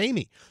wants to pay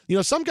me.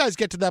 Some guys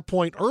get to that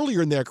point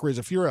earlier in their careers.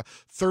 If you're a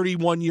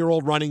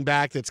 31-year-old running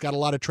back that's got a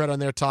lot of tread on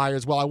their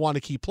tires, well, I want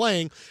to keep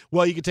playing.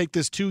 Well, you could take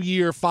this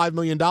 2-year, $5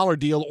 million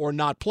deal or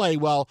not play.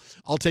 Well,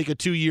 I'll take a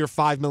 2-year,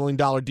 $5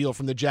 million deal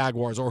from the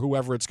Jaguars or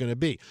whoever it's going to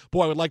be.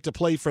 Boy, I would like to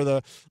play for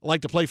the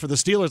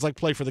Steelers, like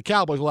play for the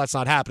Cowboys. Well, that's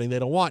not happening. They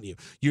don't want you.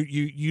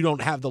 You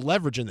don't have the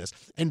leverage in this.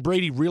 And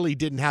Brady really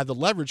didn't have the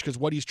leverage because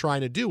what he's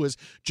trying to do is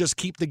just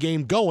keep the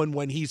game going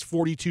when he's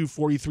 42,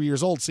 43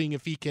 years old, seeing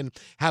if he can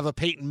have a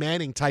Peyton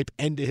Manning type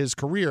end to his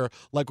career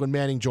like when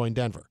Manning joined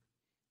Denver.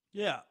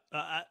 Yeah.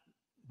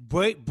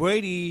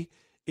 Brady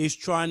is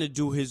trying to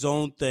do his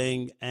own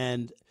thing,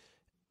 and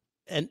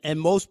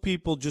most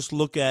people just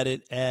look at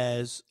it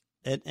as,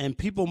 and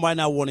people might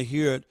not want to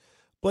hear it,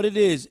 but it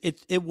is.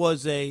 It's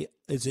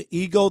an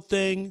ego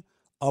thing,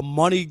 a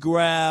money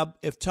grab.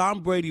 If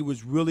Tom Brady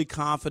was really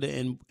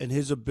confident in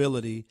his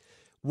ability,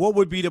 what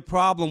would be the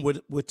problem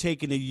with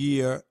taking a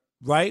year,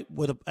 right?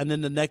 And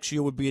then the next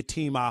year would be a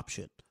team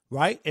option,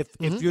 right? If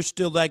you're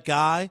still that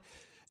guy,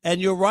 and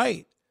you're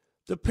right.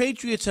 The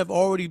Patriots have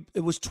already,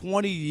 it was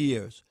 20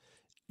 years.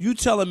 You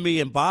telling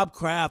me, and Bob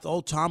Kraft,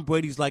 Tom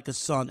Brady's like a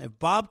son. If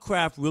Bob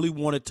Kraft really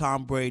wanted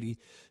Tom Brady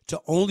to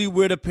only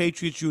wear the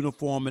Patriots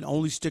uniform and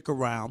only stick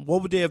around,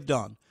 what would they have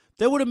done?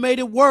 They would have made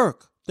it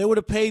work. They would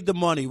have paid the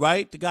money,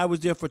 right? The guy was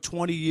there for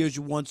 20 years.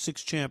 You won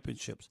 6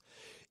 championships.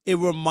 It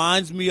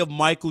reminds me of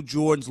Michael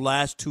Jordan's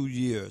last 2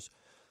 years.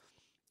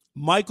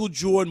 Michael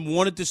Jordan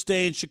wanted to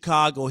stay in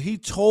Chicago. He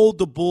told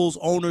the Bulls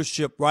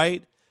ownership,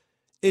 right?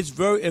 It's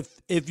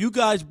if you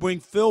guys bring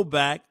Phil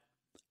back,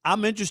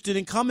 I'm interested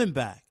in coming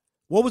back.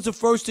 What was the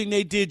first thing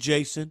they did,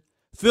 Jason?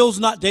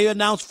 They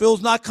announced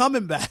Phil's not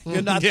coming back.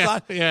 You're not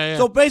yeah.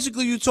 So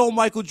basically you told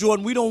Michael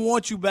Jordan, we don't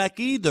want you back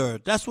either.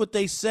 That's what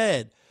they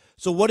said.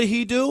 So what did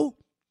he do?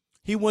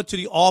 He went to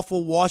the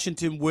awful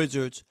Washington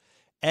Wizards,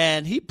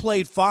 and he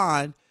played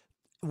fine.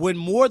 When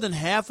more than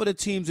half of the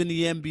teams in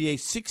the NBA,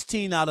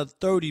 16 out of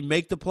 30,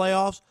 make the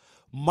playoffs,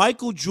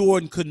 Michael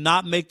Jordan could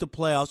not make the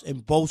playoffs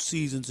in both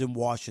seasons in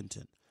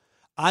Washington.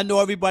 I know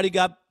everybody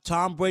got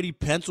Tom Brady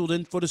penciled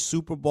in for the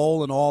Super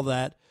Bowl and all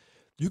that.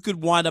 You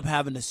could wind up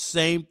having the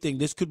same thing.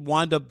 This could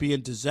wind up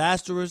being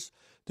disastrous.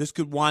 This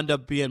could wind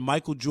up being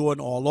Michael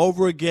Jordan all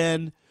over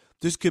again.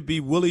 This could be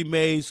Willie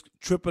Mays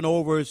tripping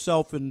over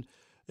himself in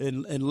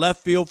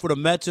left field for the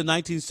Mets in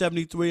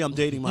 1973. I'm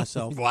dating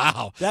myself.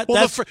 Wow.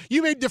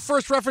 You made the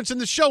first reference in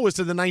the show was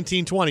to the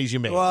 1920s you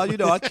made.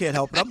 Well, I can't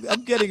help it.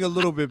 I'm getting a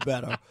little bit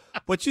better.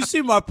 But you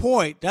see my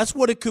point. That's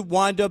what it could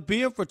wind up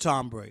being for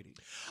Tom Brady.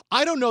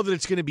 I don't know that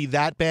it's going to be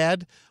that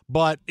bad,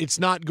 but it's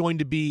not going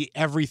to be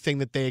everything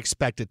that they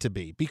expect it to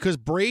be because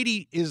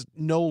Brady is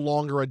no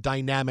longer a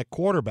dynamic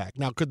quarterback.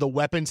 Now, could the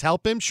weapons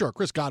help him? Sure.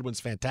 Chris Godwin's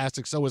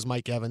fantastic. So is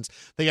Mike Evans.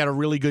 They got a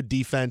really good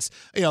defense.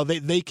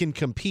 They can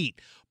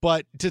compete.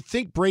 But to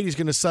think Brady's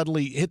going to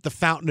suddenly hit the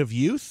fountain of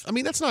youth, I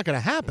mean, that's not going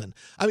to happen.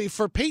 I mean,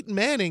 for Peyton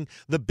Manning,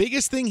 the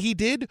biggest thing he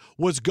did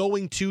was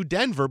going to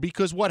Denver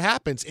because what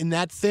happens in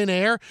that thin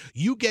air,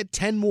 you get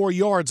 10 more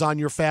yards on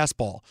your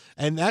fastball.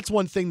 And that's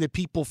one thing that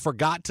people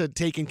forgot to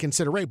take in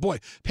consideration. Boy,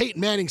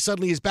 Peyton Manning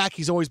suddenly is back.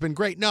 He's always been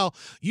great. No,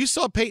 you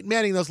saw Peyton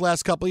Manning those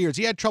last couple of years.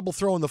 He had trouble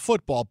throwing the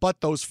football,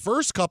 but those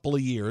first couple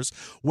of years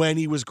when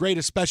he was great,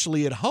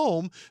 especially at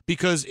home,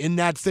 because in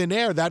that thin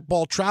air, that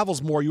ball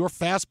travels more. Your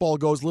fastball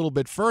goes a little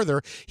bit further,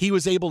 he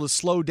was able to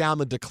slow down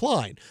the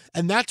decline.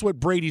 And that's what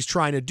Brady's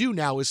trying to do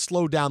now is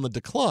slow down the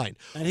decline.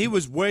 And he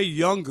was way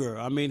younger.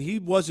 I mean, he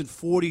wasn't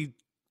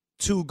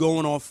 42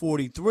 going on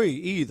 43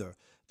 either.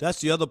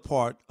 That's the other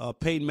part.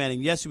 Peyton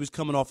Manning, yes, he was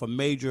coming off a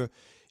major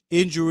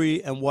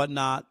injury and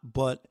whatnot,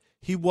 but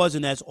he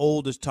wasn't as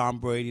old as Tom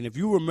Brady. And if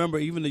you remember,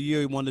 even the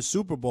year he won the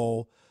Super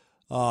Bowl,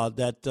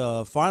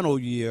 that final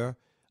year,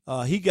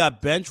 he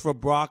got benched for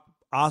Brock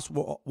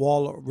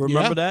Osweiler.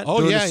 Remember that?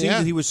 Oh, During the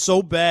season, he was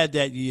so bad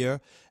that year.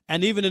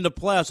 And even in the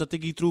playoffs, I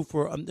think he threw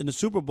for, in the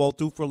Super Bowl,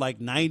 threw for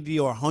like 90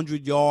 or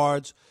 100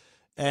 yards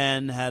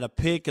and had a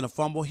pick and a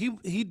fumble.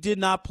 He did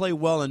not play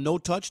well and no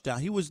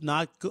touchdown. He was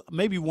not good,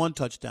 maybe one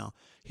touchdown.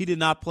 He did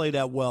not play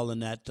that well in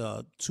that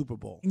Super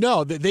Bowl.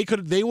 No,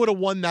 they would have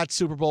won that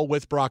Super Bowl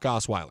with Brock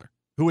Osweiler,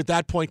 who at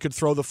that point could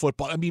throw the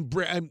football. I mean,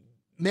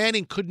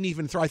 Manning couldn't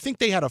even throw. I think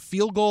they had a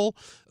field goal,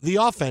 the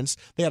offense.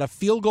 They had a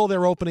field goal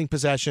their opening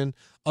possession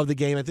of the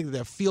game. I think they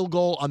had a field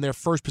goal on their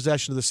first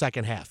possession of the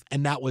second half,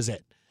 and that was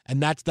it.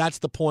 And that's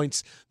the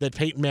points that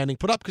Peyton Manning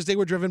put up because they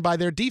were driven by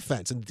their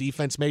defense. And the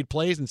defense made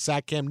plays and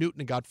sacked Cam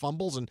Newton and got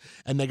fumbles and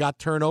they got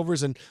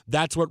turnovers, and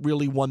that's what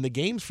really won the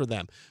games for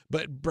them.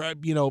 But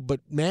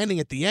Manning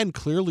at the end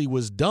clearly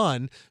was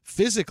done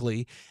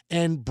physically.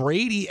 And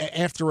Brady,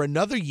 after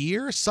another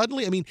year,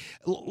 suddenly, I mean,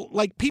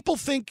 like people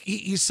think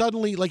he's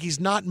suddenly, like he's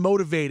not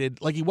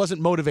motivated, like he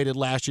wasn't motivated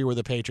last year with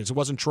the Patriots. He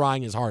wasn't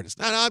trying his hardest.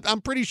 And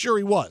I'm pretty sure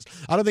he was.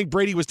 I don't think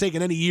Brady was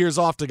taking any years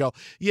off to go,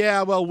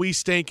 yeah, well, we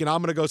stink and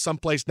I'm going to go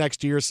someplace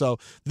next year, so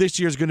this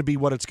year's going to be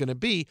what it's going to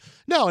be.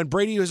 No, and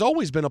Brady has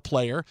always been a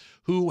player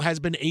who has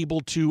been able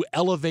to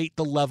elevate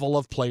the level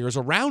of players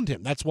around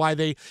him. That's why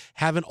they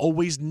haven't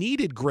always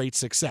needed great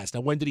success. Now,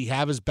 when did he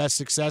have his best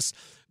success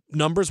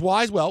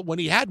numbers-wise? Well, when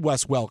he had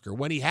Wes Welker,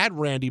 when he had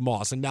Randy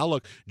Moss, and now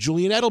look,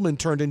 Julian Edelman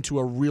turned into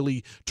a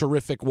really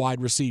terrific wide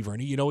receiver,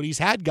 and he's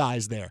had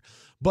guys there.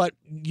 But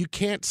you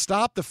can't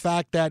stop the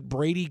fact that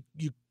Brady,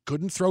 you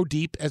couldn't throw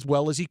deep as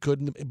well as he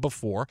could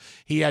before.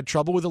 He had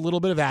trouble with a little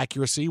bit of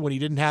accuracy when he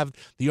didn't have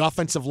the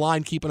offensive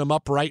line keeping him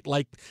upright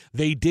like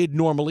they did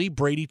normally.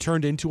 Brady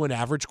turned into an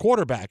average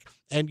quarterback.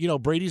 And,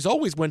 Brady's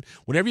always,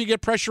 whenever you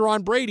get pressure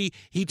on Brady,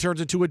 he turns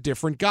into a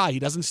different guy. He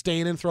doesn't stay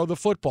in and throw the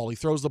football. He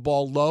throws the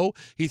ball low.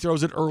 He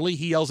throws it early.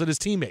 He yells at his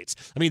teammates.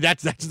 I mean,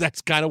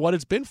 that's kind of what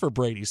it's been for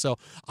Brady. So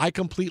I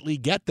completely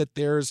get that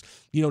there's,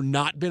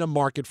 not been a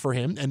market for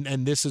him,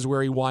 and this is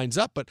where he winds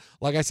up. But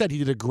like I said, he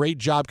did a great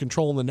job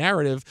controlling the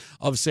narrative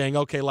of saying,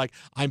 okay, like,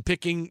 I'm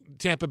picking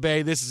Tampa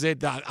Bay. This is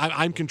it.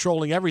 I'm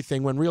controlling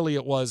everything, when really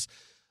it was,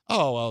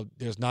 oh, well,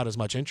 there's not as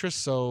much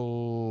interest,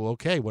 so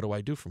okay, what do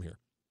I do from here?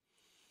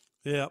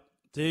 Yeah,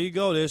 there you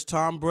go. There's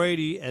Tom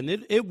Brady, and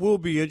it will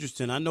be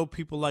interesting. I know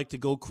people like to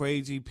go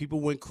crazy. People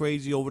went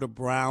crazy over the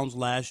Browns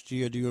last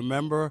year. Do you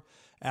remember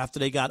after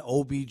they got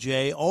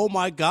OBJ? Oh,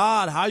 my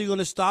God, how are you going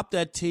to stop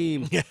that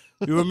team? Yeah.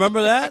 You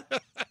remember that?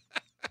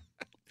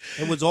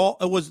 It was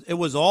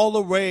all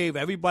the rave.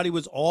 Everybody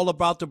was all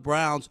about the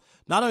Browns.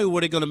 Not only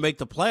were they going to make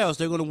the playoffs,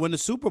 they were going to win the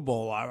Super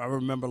Bowl. I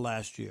remember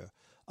last year.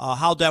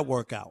 How'd that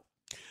work out?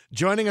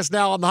 Joining us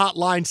now on the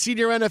hotline,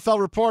 senior NFL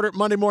reporter,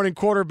 Monday Morning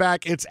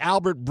Quarterback. It's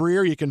Albert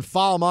Breer. You can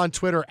follow him on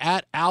Twitter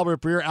at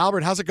Albert Breer.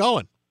 Albert, how's it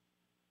going?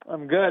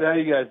 I'm good. How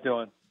you guys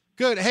doing?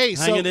 Good. Hey,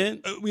 hanging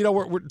in.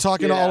 We're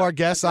talking to all our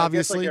guests,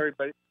 obviously.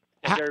 Like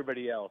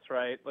everybody else,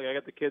 right? Like I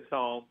got the kids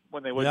home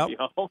when they wouldn't be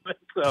home,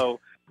 so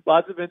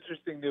lots of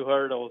interesting new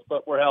hurdles.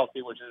 But we're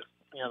healthy, which is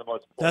the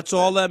most important. That's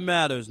all that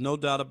matters, no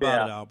doubt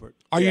about it, Albert.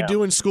 Are you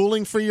doing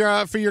schooling for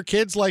your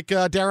kids like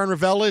Darren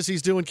Ravel is?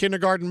 He's doing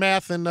kindergarten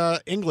math and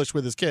English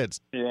with his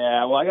kids.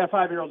 Yeah, well, I got a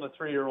 5-year-old and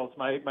a 3-year-old.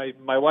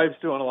 My wife's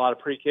doing a lot of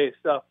pre-K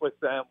stuff with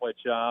them, which.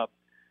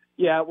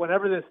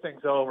 Whenever this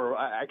thing's over,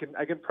 I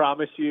can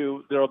promise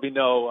you there'll be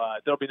no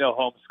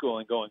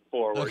homeschooling going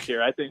forward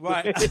here. I think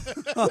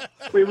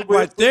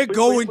they're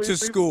going to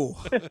school.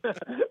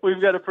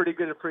 We've got a pretty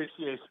good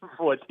appreciation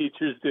for what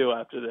teachers do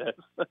after this.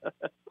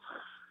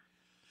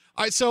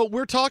 All right, so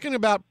we're talking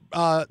about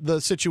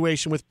the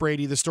situation with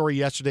Brady. The story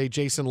yesterday,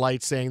 Jason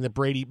Light saying that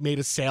Brady made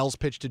a sales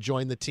pitch to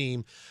join the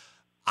team.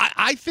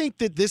 I think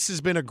that this has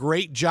been a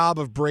great job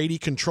of Brady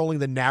controlling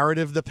the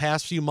narrative the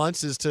past few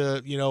months as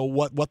to,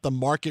 what the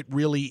market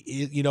really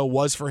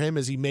was for him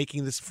as he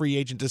making this free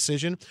agent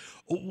decision.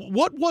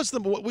 What was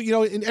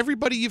and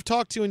everybody you've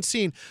talked to and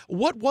seen,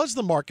 what was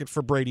the market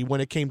for Brady when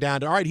it came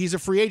down to, all right, he's a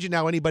free agent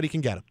now, anybody can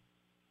get him?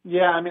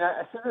 Yeah, I mean,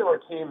 I think there were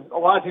a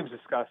lot of teams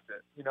discussed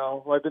it.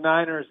 Like the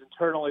Niners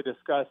internally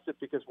discussed it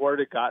because word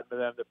had gotten to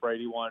them that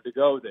Brady wanted to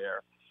go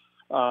there.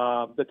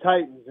 The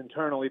Titans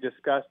internally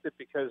discussed it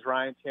because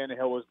Ryan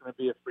Tannehill was going to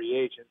be a free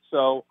agent.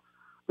 So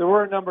there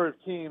were a number of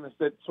teams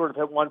that sort of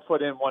had one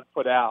foot in, one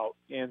foot out,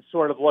 and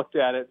sort of looked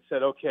at it and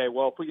said, okay,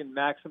 well, if we can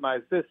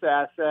maximize this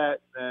asset,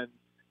 then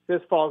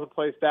this falls into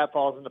place, that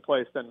falls into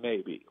place, then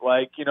maybe.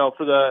 Like,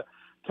 for the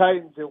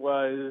Titans, it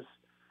was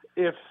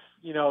if,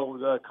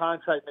 the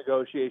contract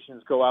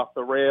negotiations go off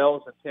the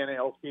rails and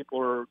Tannehill's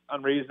people are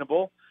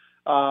unreasonable,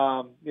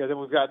 then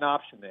we've got an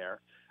option there.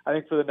 I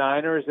think for the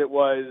Niners, it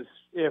was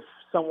if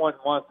someone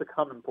wants to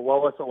come and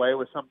blow us away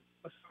with some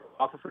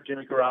offer for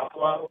Jimmy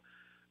Garoppolo,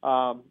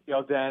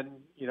 then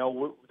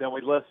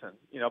we'd listen.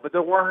 But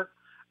there weren't,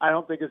 I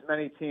don't think, as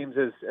many teams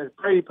as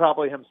Brady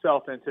probably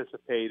himself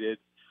anticipated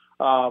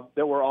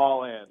that were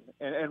all in.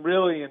 And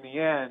really, in the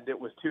end, it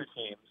was two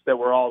teams that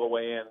were all the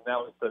way in, and that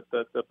was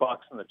the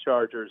Bucs and the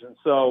Chargers. And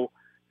so,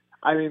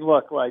 I mean,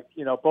 look,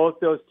 both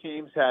those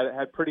teams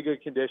had pretty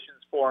good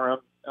conditions for him.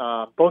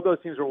 Both those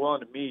teams were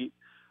willing to meet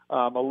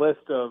a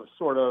list of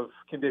sort of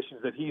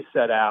conditions that he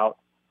set out.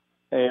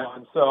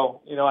 And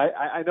so,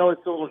 I know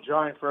it's a little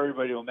jarring for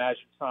everybody to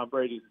imagine Tom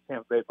Brady's a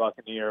Tampa Bay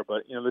Buccaneer,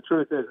 but, the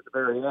truth is at the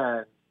very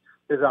end,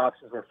 his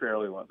options were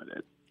fairly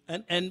limited.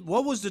 And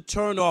what was the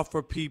turnoff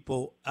for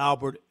people,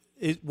 Albert?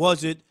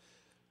 Was it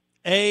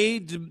A,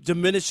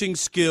 diminishing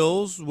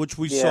skills, which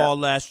we saw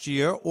last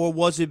year, or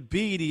was it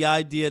B, the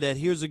idea that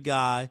here's a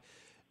guy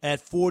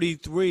at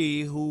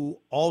 43 who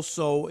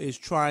also is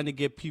trying to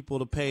get people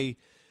to pay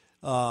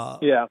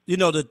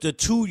the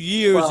 2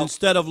 years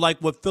instead of like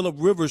what Phillip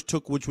Rivers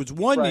took, which was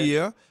 1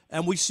 year,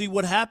 and we see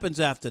what happens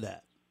after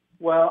that.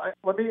 Well,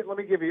 let me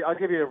give you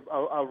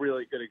a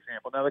really good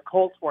example. Now the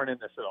Colts weren't in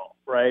this at all,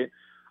 right?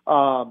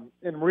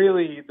 And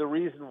really the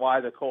reason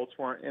why the Colts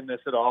weren't in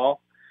this at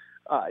all,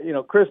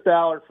 Chris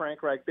Ballard,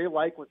 Frank Reich, they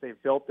like what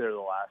they've built there the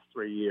last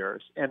 3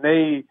 years, and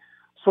they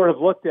sort of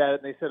looked at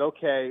it and they said,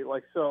 okay,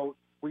 so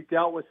we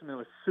dealt with something that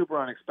was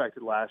super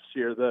unexpected last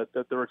year, the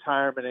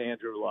retirement of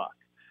Andrew Luck.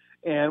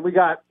 And we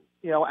got,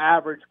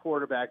 average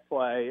quarterback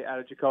play out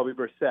of Jacoby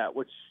Brissett,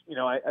 which,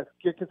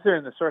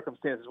 considering the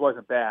circumstances,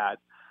 wasn't bad.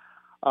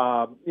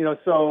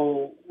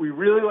 So we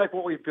really like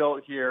what we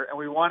built here, and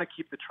we want to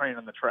keep the train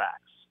on the tracks.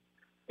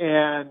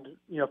 And,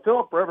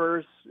 Phillip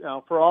Rivers,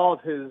 for all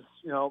of his,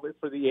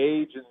 for the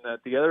age and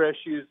the other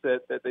issues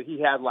that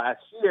he had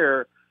last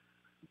year,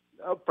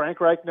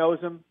 Frank Reich knows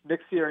him.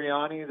 Nick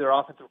Sirianni, their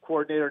offensive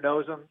coordinator,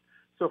 knows him.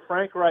 So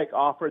Frank Reich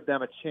offered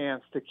them a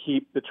chance to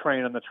keep the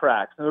train on the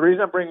tracks. And the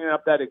reason I'm bringing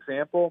up that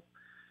example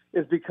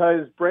is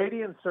because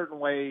Brady, in certain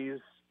ways,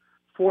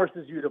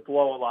 forces you to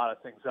blow a lot of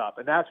things up.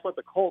 And that's what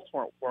the Colts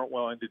weren't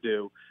willing to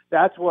do.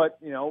 That's what,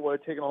 would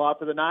have taken a lot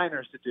for the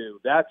Niners to do.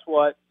 That's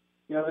what,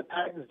 the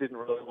Titans didn't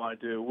really want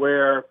to do,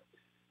 where,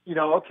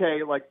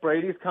 okay, like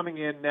Brady's coming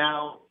in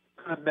now,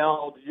 going to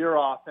meld your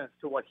offense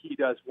to what he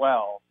does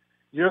well.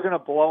 You're going to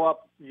blow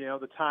up,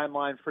 the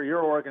timeline for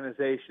your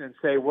organization and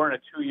say, we're in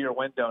a 2-year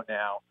window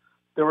now.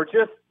 There were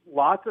just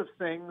lots of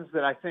things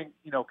that I think,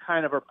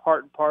 kind of are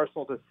part and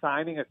parcel to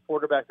signing a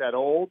quarterback that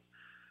old,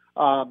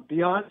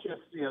 beyond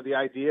just, the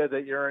idea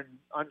that you're in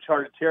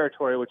uncharted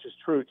territory, which is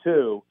true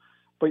too.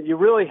 but you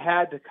really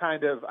had to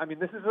kind of, I mean,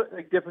 this is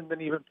like different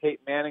than even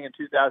Peyton Manning in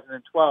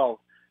 2012,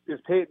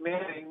 because Peyton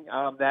Manning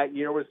that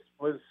year was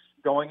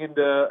going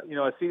into,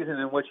 a season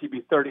in which he'd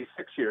be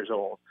 36 years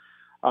old.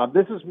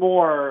 This is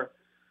more,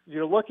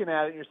 you're looking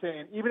at it and you're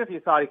saying, even if you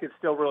thought he could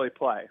still really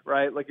play,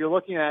 right? Like you're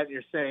looking at it and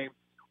you're saying,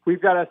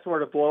 we've got to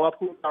sort of blow up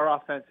who we are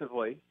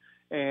offensively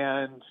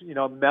and,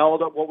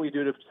 meld up what we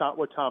do to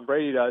what Tom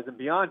Brady does. And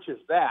beyond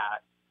just that,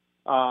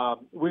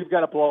 we've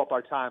got to blow up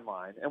our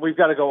timeline, and we've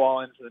got to go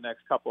all in for the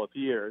next couple of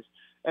years.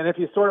 And if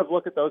you sort of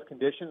look at those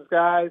conditions,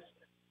 guys,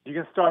 you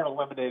can start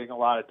eliminating a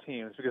lot of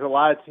teams, because a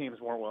lot of teams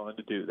weren't willing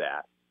to do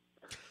that.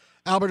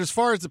 Albert, as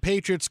far as the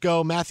Patriots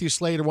go, Matthew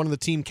Slater, one of the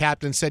team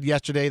captains, said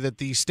yesterday that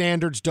the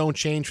standards don't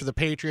change for the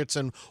Patriots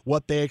and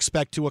what they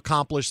expect to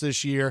accomplish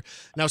this year.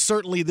 Now,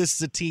 certainly this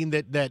is a team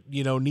that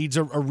needs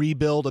a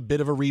rebuild, a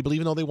bit of a rebuild,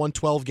 even though they won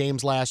 12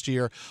 games last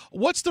year.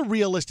 What's the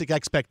realistic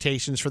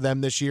expectations for them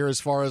this year as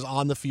far as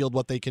on the field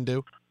what they can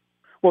do?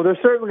 Well, they're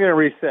certainly going to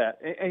reset.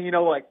 And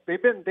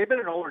they've been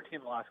an older team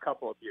the last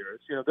couple of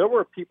years. There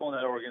were people in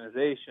that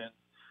organization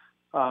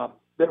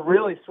that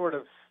really sort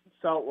of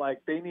felt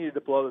like they needed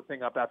to blow the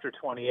thing up after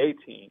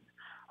 2018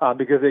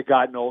 because they'd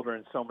gotten older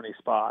in so many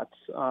spots.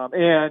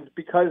 And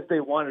because they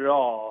won it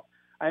all,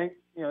 I think,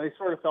 they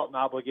sort of felt an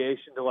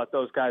obligation to let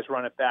those guys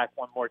run it back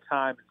one more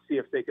time and see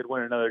if they could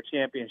win another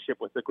championship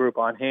with the group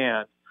on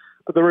hand.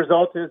 But the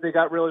result is they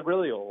got really,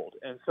 really old.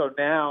 And so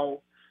now,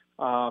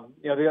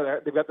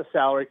 they've got the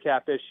salary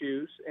cap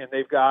issues, and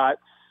they've got,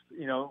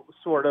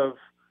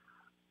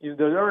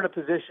 they're in a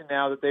position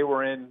now that they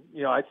were in,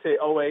 I'd say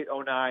 08,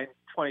 09,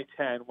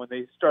 2010, when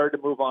they started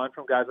to move on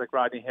from guys like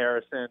Rodney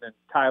Harrison and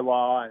Ty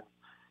Law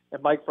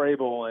and Mike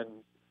Vrabel and,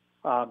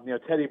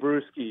 Teddy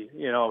Bruschi,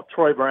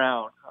 Troy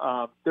Brown.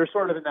 They're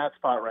sort of in that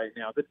spot right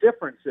now. The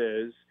difference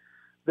is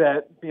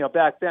that,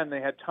 back then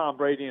they had Tom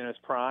Brady in his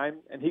prime,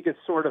 and he could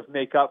sort of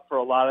make up for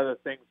a lot of the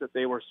things that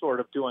they were sort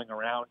of doing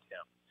around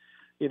him.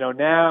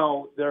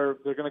 Now they're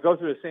going to go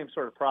through the same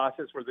sort of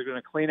process where they're going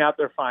to clean out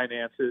their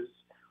finances,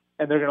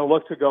 and they're going to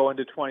look to go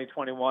into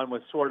 2021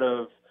 with sort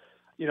of,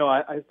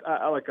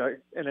 I like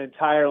an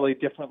entirely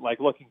different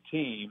looking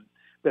team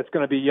that's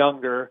going to be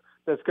younger,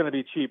 that's going to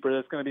be cheaper,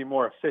 that's going to be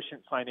more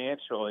efficient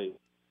financially.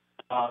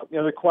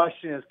 The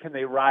question is, can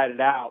they ride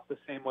it out the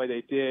same way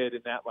they did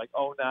in that 09,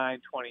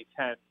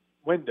 2010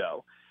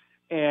 window?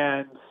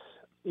 And,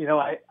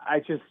 I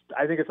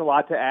think it's a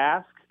lot to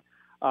ask.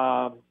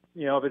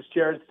 If it's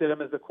Jarrett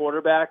Stidham as the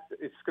quarterback,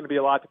 it's going to be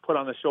a lot to put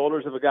on the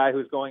shoulders of a guy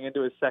who's going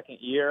into his second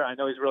year. I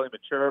know he's really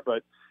mature, but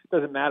it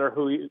doesn't matter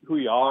who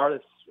you are.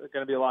 It's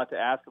going to be a lot to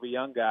ask of a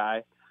young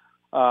guy.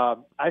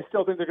 I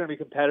still think they're going to be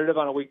competitive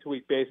on a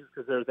week-to-week basis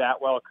because they're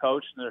that well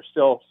coached, and there's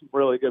still some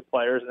really good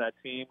players in that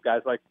team.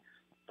 Guys like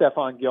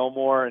Stephon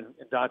Gilmore and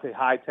Dante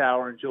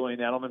Hightower and Julian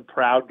Edelman,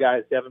 proud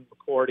guys, Devin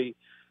McCourty,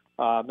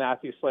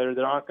 Matthew Slater.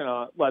 They aren't going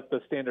to let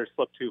the standards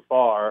slip too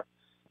far.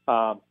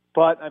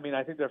 But, I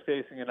think they're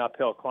facing an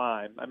uphill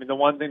climb. The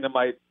one thing that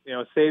might,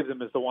 save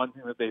them is the one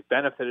thing that they've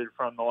benefited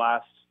from the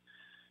last,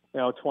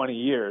 20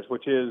 years,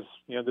 which is,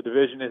 the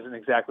division isn't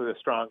exactly the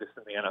strongest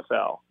in the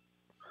NFL.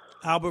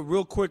 Albert,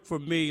 real quick for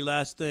me,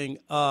 last thing.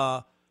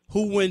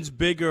 Who wins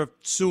bigger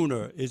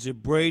sooner? Is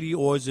it Brady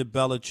or is it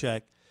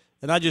Belichick?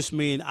 And I just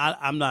mean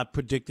I'm not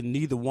predicting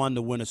neither one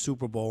to win a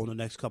Super Bowl in the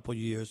next couple of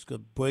years,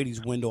 because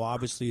Brady's window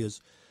obviously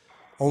is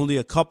only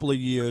a couple of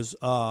years.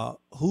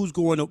 Who's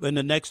going to, in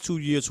the next 2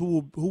 years,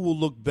 who will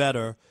look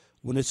better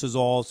when this is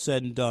all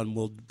said and done?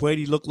 Will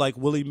Brady look like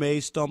Willie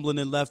Mays stumbling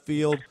in left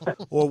field,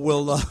 or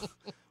will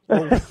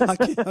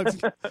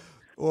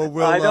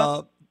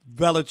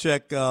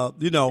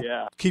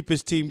Belichick, keep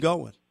his team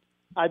going?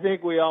 I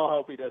think we all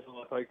hope he doesn't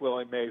look like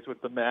Willie Mays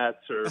with the Mets,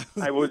 or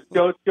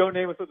Joe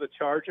Namath with the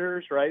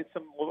Chargers, right?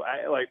 There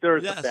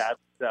was some bad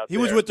stuff. He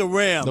was with the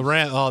Rams. The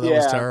Rams. Oh, that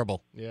was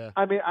terrible. Yeah.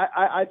 I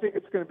think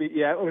it's going to be.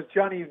 Yeah, it was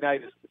Johnny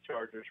Unitas with the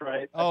Chargers,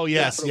 right? Oh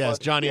yes,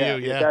 Johnny U.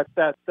 Yeah,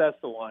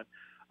 that's the one.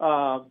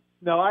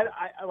 No, I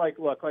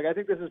look. I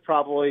think this is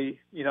probably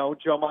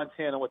Joe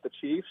Montana with the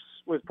Chiefs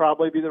would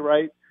probably be the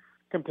right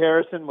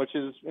comparison, which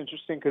is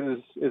interesting because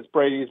is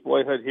Brady's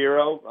boyhood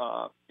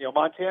hero.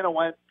 Montana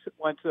went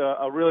to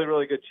a really,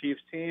 really good Chiefs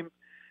team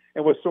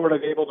and was sort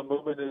of able to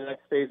move into the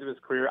next phase of his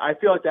career. I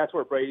feel like that's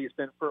where Brady's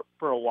been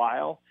for a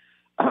while.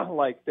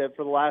 That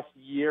for the last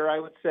year, I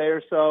would say,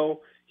 or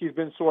so, he's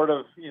been sort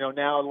of,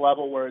 now at a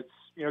level where it's,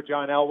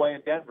 John Elway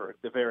in Denver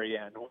at the very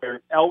end, where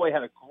Elway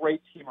had a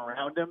great team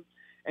around him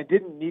and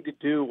didn't need to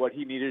do what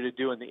he needed to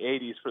do in the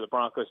 80s for the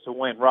Broncos to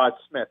win. Rod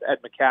Smith, Ed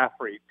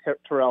McCaffrey,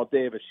 Terrell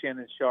Davis,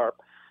 Shannon Sharp,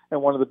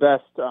 and one of the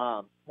best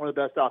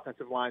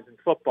offensive lines in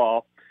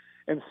football.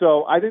 And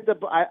so I think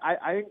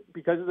I think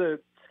because of the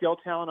skill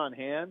talent on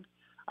hand,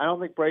 I don't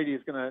think Brady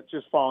is going to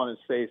just fall on his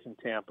face in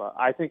Tampa.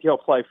 I think he'll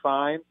play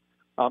fine.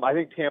 I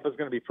think Tampa's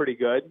going to be pretty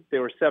good. They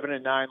were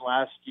 7-9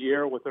 last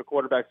year with their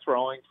quarterback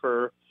throwing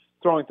 30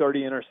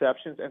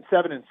 interceptions, and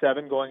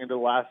 7-7 going into the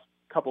last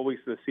couple of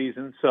weeks of the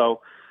season. So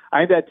I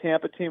think that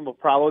Tampa team will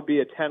probably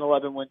be a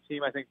 10-11 win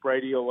team. I think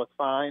Brady will look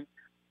fine.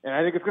 And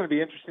I think it's going to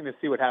be interesting to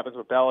see what happens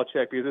with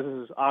Belichick, because this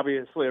is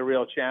obviously a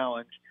real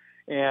challenge.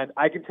 And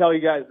I can tell you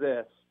guys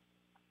this.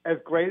 As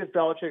great as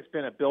Belichick's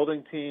been at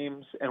building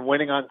teams and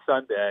winning on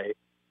Sunday,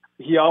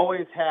 he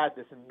always had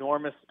this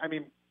enormous – I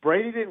mean,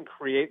 Brady didn't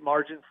create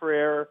margin for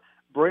error.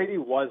 Brady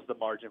was the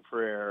margin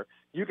for error.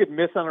 You could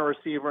miss on a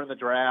receiver in the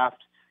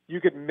draft.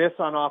 You could miss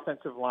on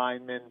offensive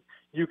linemen.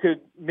 You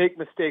could make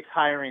mistakes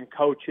hiring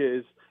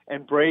coaches,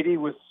 and Brady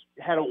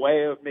had a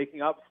way of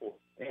making up for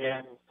it.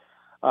 And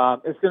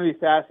it's going to be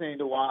fascinating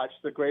to watch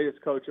the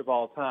greatest coach of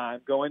all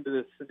time go into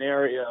this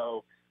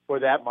scenario where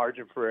that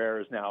margin for error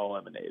is now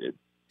eliminated.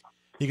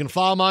 You can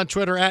follow him on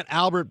Twitter at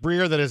Albert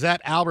Breer. That is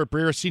at Albert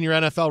Breer, senior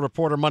NFL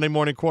reporter, Monday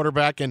Morning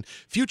Quarterback, and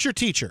future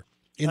teacher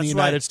in the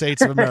United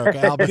States of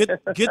America.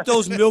 Albert. Get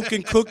those milk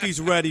and cookies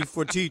ready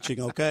for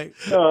teaching, okay?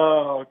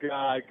 Oh,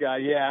 God.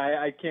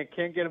 Yeah, I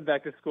can't get him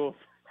back to school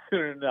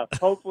soon enough.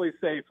 Hopefully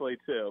safely,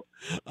 too.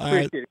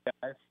 Appreciate it,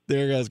 guys.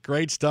 There goes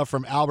great stuff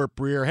from Albert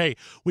Breer. Hey,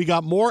 we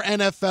got more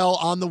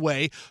NFL on the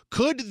way.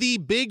 Could the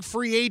big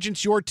free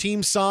agents your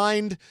team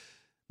signed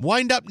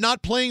wind up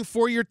not playing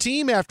for your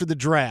team after the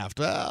draft?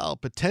 Well,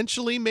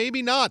 potentially,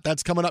 maybe not.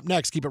 That's coming up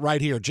next. Keep it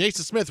right here.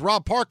 Jason Smith,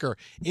 Rob Parker,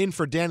 in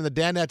for Dan and the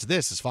Danettes.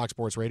 This is Fox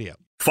Sports Radio.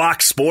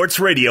 Fox Sports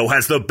Radio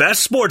has the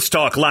best sports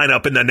talk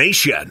lineup in the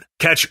nation.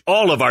 Catch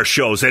all of our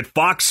shows at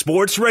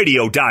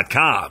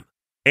foxsportsradio.com.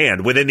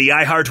 And within the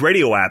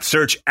iHeartRadio app,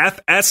 search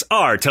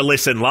FSR to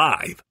listen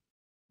live.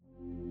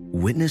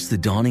 Witness the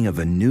dawning of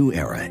a new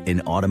era in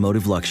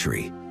automotive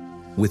luxury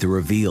with a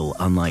reveal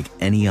unlike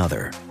any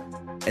other,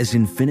 as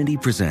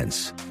Infiniti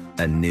presents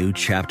a new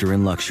chapter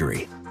in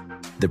luxury,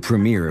 the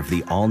premiere of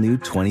the all-new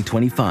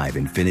 2025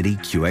 Infiniti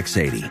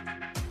QX80.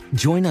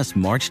 Join us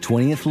March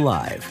 20th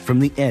live from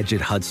the Edge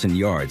at Hudson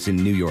Yards in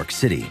New York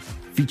City,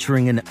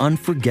 featuring an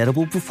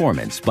unforgettable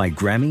performance by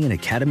Grammy and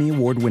Academy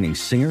Award-winning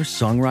singer,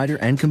 songwriter,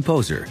 and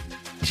composer,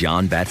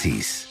 Jon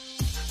Batiste.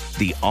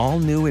 The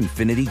all-new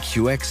Infiniti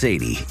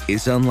QX80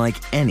 is unlike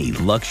any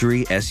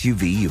luxury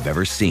SUV you've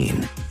ever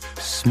seen.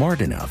 Smart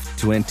enough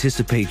to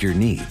anticipate your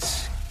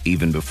needs,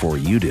 even before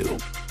you do.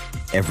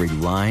 Every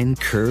line,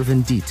 curve,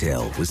 and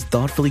detail was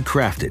thoughtfully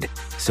crafted,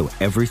 so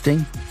everything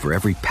for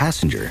every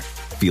passenger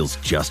feels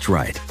just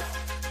right.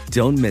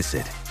 Don't miss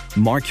it.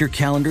 Mark your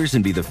calendars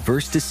and be the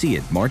first to see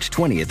it March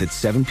 20th at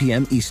 7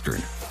 p.m.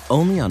 Eastern,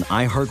 only on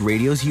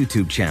iHeartRadio's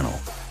YouTube channel.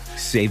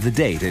 Save the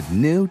date at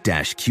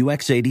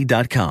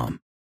new-QX80.com.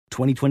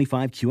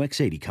 2025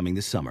 QX80 coming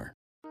this summer.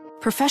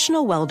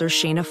 Professional welder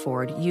Shayna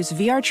Ford used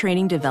VR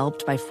training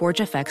developed by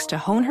ForgeFX to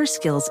hone her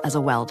skills as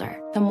a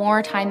welder. The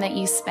more time that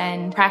you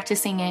spend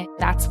practicing it,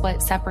 that's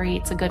what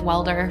separates a good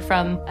welder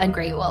from a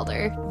great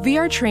welder.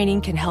 VR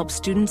training can help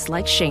students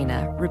like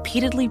Shayna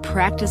repeatedly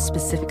practice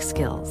specific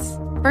skills.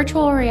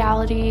 Virtual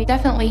reality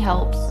definitely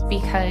helps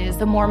because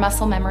the more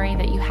muscle memory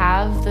that you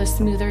have, the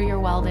smoother your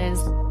weld is.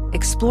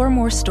 Explore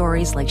more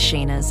stories like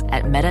Shayna's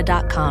at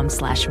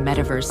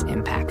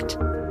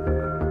meta.com/metaverseimpact.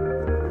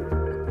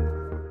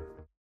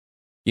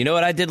 You know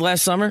what I did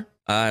last summer?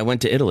 I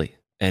went to Italy,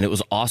 and it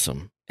was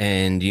awesome.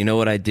 And you know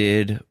what I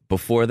did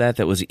before that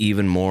was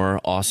even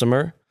more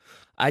awesomer?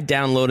 I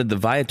downloaded the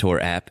Viator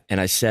app, and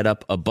I set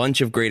up a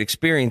bunch of great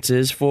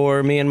experiences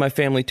for me and my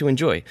family to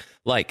enjoy.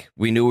 Like,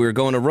 we knew we were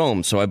going to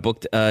Rome, so I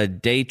booked a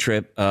day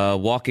trip,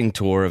 walking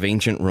tour of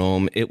ancient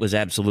Rome. It was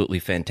absolutely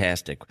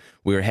fantastic.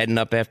 We were heading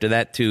up after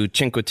that to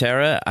Cinque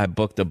Terre. I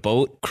booked a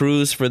boat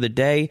cruise for the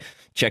day,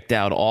 checked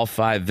out all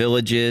 5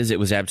 villages. It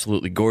was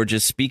absolutely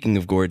gorgeous. Speaking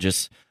of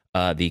gorgeous,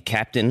 the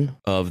captain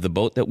of the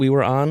boat that we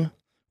were on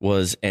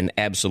was an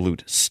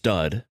absolute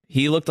stud.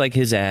 He looked like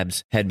his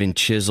abs had been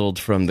chiseled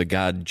from the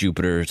god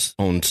Jupiter's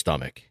own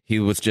stomach. He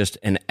was just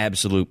an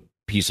absolute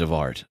piece of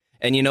art.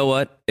 And you know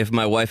what? If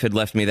my wife had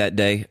left me that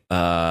day,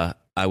 I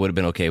would have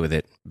been okay with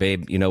it.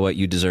 Babe, you know what?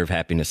 You deserve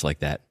happiness like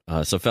that.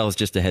 So fellas,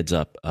 just a heads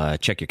up,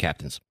 check your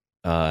captains.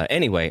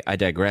 Anyway, I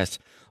digress.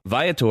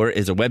 Viator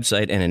is a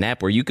website and an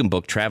app where you can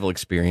book travel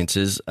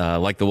experiences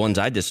like the ones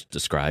I just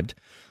described.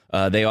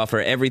 They offer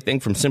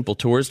everything from simple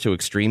tours to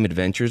extreme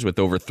adventures with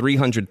over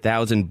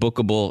 300,000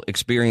 bookable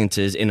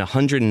experiences in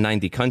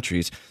 190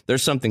 countries.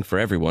 There's something for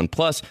everyone.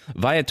 Plus,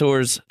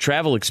 Viator's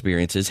travel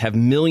experiences have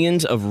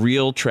millions of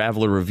real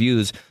traveler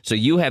reviews, so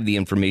you have the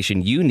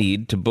information you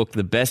need to book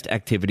the best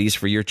activities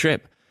for your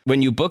trip.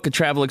 When you book a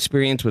travel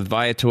experience with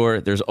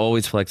Viator, there's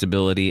always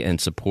flexibility and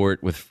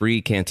support with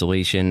free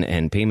cancellation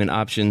and payment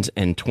options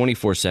and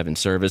 24/7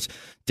 service.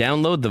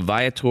 Download the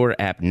Viator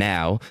app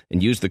now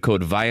and use the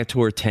code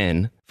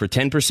Viator10 for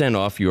 10%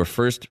 off your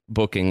first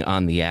booking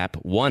on the app.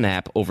 One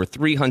app, over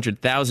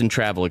 300,000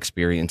 travel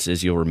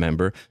experiences you'll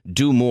remember.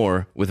 Do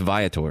more with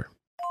Viator.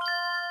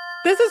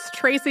 This is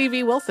Tracy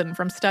V. Wilson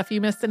from Stuff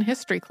You Missed in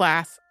History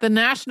Class. The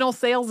national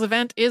sales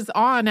event is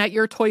on at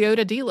your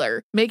Toyota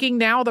dealer, making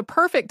now the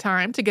perfect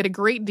time to get a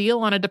great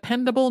deal on a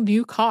dependable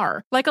new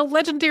car. Like a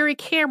legendary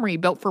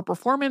Camry built for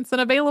performance and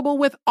available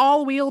with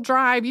all-wheel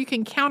drive, you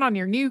can count on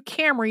your new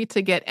Camry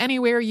to get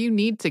anywhere you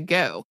need to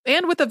go.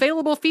 And with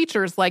available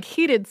features like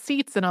heated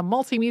seats and a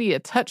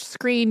multimedia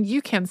touchscreen,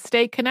 you can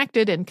stay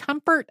connected in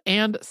comfort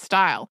and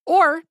style.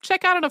 Or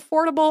check out an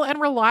affordable and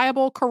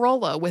reliable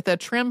Corolla with a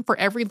trim for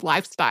every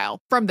lifestyle.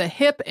 From the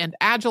hip and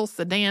agile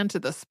sedan to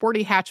the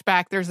sporty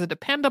hatchback, there's a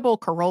dependable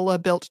Corolla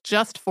built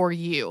just for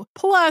you.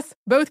 Plus,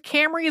 both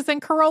Camrys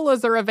and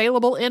Corollas are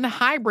available in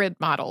hybrid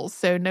models,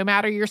 so no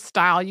matter your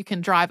style, you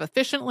can drive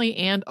efficiently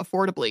and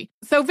affordably.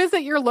 So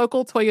visit your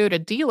local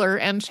Toyota dealer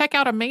and check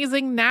out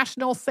amazing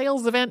national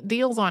sales event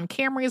deals on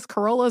Camrys,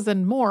 Corollas,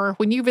 and more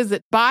when you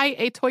visit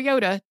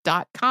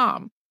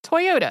buyatoyota.com.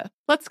 Toyota,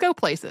 let's go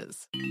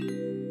places.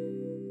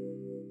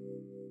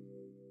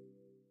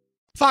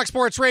 Fox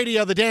Sports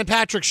Radio, the Dan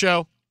Patrick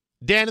Show.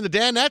 Dan and the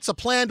Danettes, a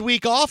planned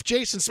week off.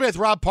 Jason Smith,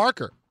 Rob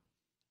Parker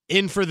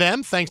in for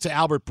them. Thanks to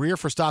Albert Breer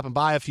for stopping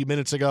by a few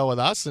minutes ago with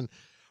us. And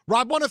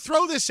Rob, want to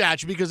throw this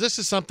at you because this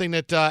is something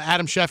that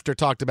Adam Schefter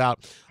talked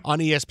about on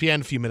ESPN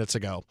a few minutes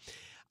ago.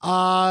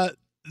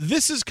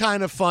 This is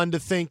kind of fun to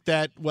think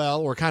that,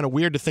 or kind of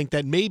weird to think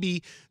that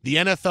maybe the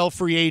NFL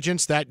free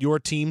agents that your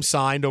team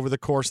signed over the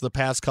course of the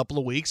past couple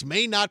of weeks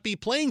may not be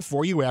playing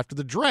for you after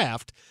the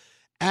draft,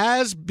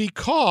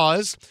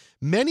 because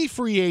many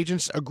free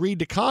agents agreed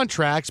to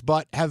contracts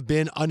but have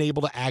been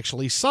unable to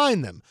actually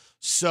sign them.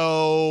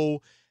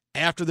 So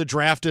after the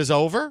draft is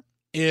over,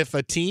 if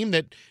a team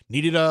that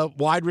needed a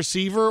wide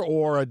receiver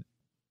or a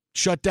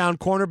shutdown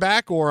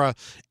cornerback or a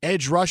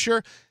edge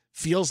rusher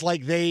feels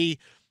like they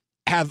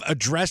have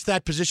addressed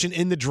that position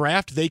in the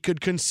draft, they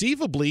could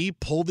conceivably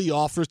pull the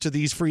offers to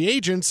these free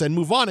agents and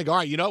move on and go, all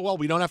right,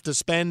 we don't have to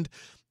spend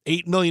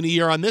 $8 million a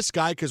year on this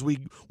guy because we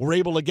were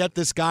able to get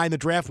this guy in the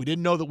draft. We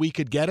didn't know that we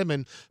could get him,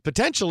 and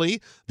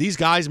potentially these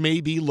guys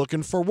may be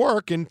looking for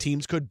work and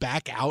teams could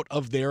back out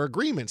of their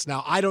agreements.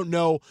 Now, I don't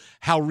know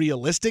how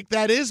realistic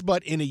that is,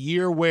 but in a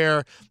year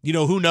where,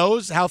 who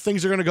knows how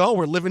things are going to go,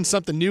 we're living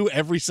something new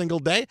every single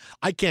day,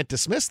 I can't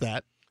dismiss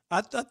that. I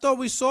thought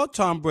we saw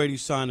Tom Brady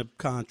sign a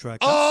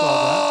contract.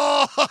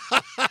 I saw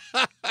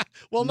that.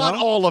 Well, no?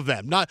 Not all of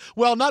them. Not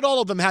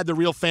all of them had the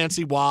real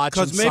fancy watch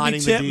and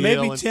signing the deal.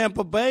 Maybe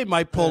Tampa Bay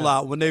might pull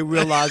out when they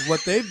realize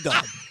what they've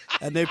done.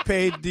 And they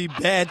paid the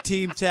bad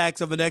team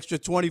tax of an extra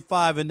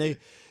 $25. And they,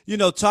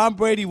 Tom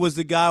Brady was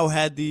the guy who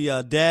had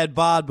the dad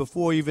bod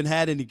before he even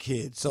had any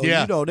kids. So,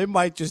 they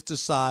might just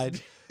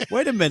decide,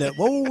 wait a minute,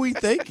 what were we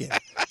thinking?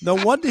 No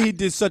wonder he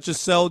did such a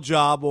sell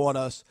job on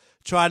us,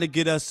 trying to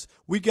get us.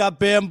 We got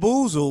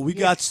bamboozled. We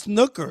got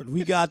snookered.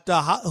 We got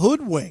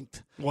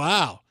hoodwinked.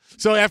 Wow.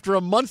 So after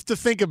a month to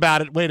think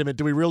about it, wait a minute,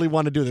 do we really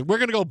want to do this? We're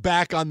going to go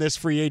back on this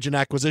free agent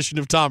acquisition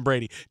of Tom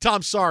Brady.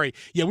 Tom, sorry.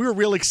 Yeah, we were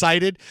real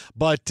excited,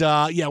 but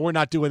we're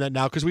not doing that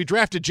now because we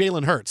drafted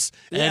Jalen Hurts,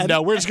 and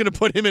we're just going to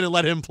put him in and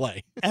let him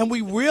play. And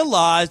we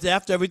realized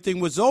after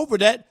everything was over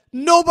that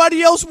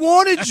nobody else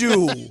wanted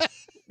you.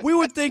 We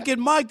were thinking,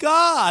 my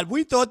God,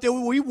 we thought that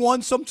we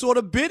won some sort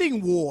of bidding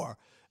war.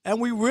 And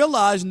we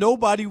realized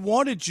nobody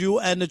wanted you,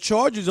 and the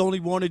Chargers only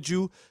wanted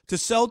you to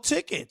sell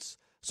tickets.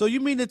 So you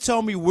mean to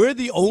tell me we're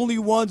the only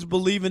ones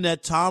believing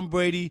that Tom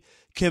Brady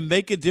can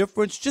make a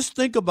difference? Just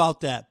think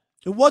about that.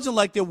 It wasn't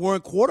like there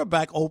weren't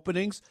quarterback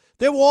openings.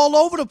 They were all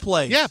over the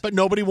place. Yeah, but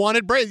nobody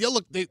wanted Brady. Yeah,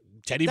 look,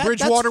 Teddy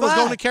Bridgewater was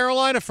going to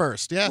Carolina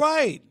first. Yeah,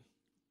 right.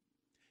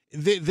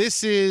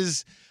 This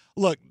is...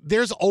 Look,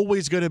 there's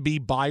always going to be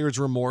buyer's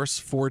remorse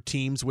for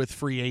teams with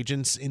free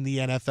agents in the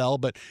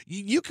NFL, but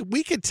you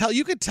could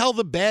tell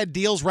the bad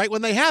deals right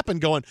when they happen,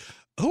 going,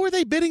 who are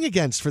they bidding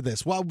against for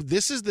this? Well,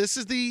 this is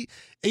the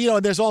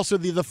and there's also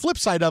the flip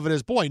side of it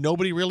is, boy,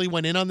 nobody really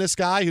went in on this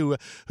guy who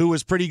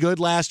was pretty good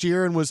last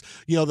year and was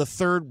the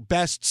third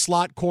best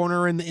slot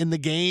corner in the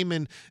game,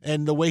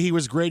 and the way he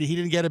was great, he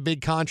didn't get a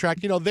big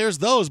contract. There's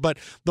those, but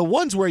the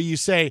ones where you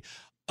say,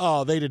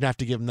 oh, they didn't have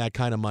to give him that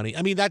kind of money.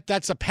 I mean,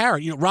 that's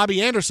apparent.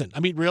 Robbie Anderson. I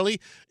mean, really?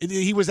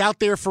 He was out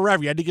there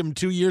forever. You had to give him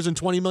 2 years and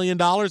 $20 million,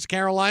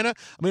 Carolina.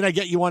 I mean, I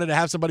get you wanted to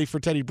have somebody for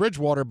Teddy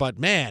Bridgewater, but,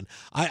 man,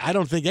 I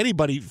don't think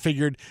anybody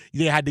figured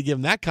they had to give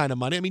him that kind of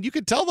money. I mean, you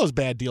could tell those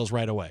bad deals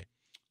right away.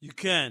 You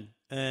can,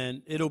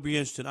 and it'll be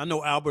interesting. I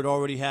know Albert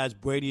already has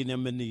Brady and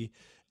them in the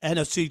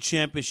NFC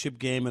Championship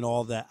game and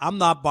all that. I'm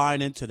not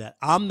buying into that.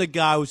 I'm the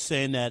guy who's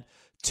saying that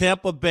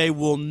Tampa Bay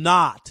will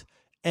not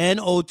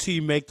NOT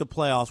make the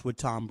playoffs with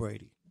Tom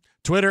Brady.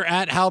 Twitter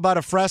at How About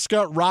a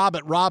Fresca, Rob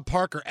at Rob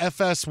Parker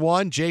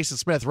FS1, Jason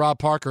Smith, Rob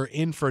Parker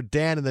in for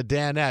Dan and the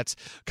Danettes.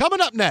 Coming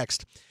up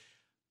next,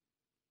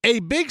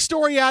 a big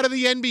story out of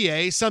the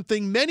NBA,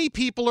 something many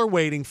people are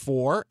waiting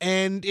for,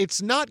 and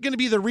it's not going to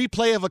be the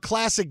replay of a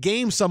classic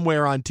game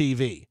somewhere on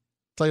TV.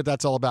 Tell you what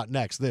that's all about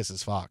next. This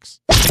is Fox.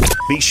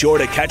 Be sure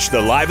to catch the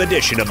live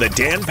edition of the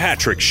Dan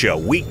Patrick Show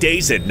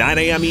weekdays at 9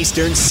 a.m.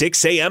 Eastern,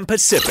 6 a.m.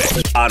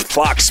 Pacific on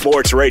Fox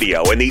Sports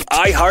Radio and the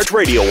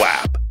iHeartRadio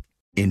app.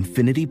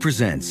 Infinity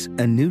presents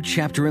a new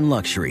chapter in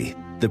luxury,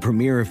 the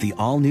premiere of the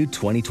all-new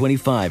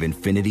 2025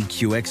 Infinity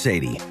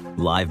QX80,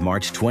 live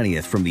March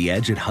 20th from the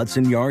Edge at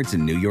Hudson Yards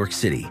in New York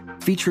City,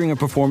 featuring a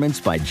performance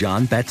by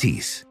John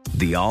Batiste.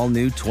 The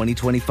all-new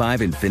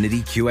 2025 Infinity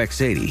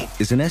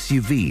QX80 is an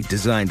SUV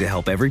designed to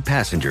help every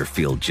passenger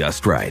feel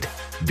just right.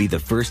 Be the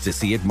first to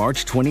see it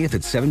March 20th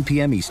at 7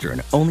 p.m.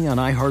 Eastern, only on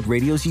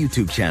iHeartRadio's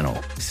YouTube channel.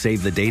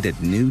 Save the date at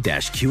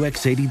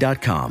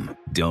new-QX80.com.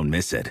 Don't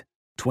miss it.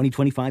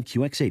 2025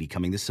 QX80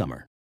 coming this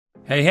summer.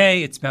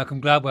 Hey, it's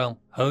Malcolm Gladwell,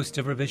 host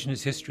of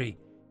Revisionist History.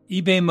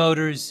 eBay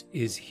Motors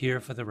is here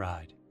for the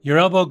ride. Your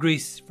elbow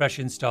grease, fresh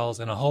installs,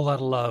 and a whole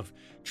lot of love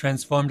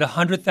transformed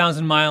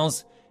 100,000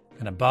 miles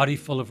and a body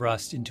full of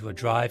rust into a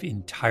drive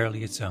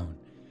entirely its own.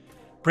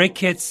 Brake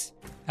kits,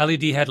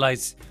 LED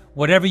headlights,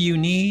 whatever you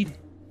need,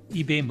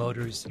 eBay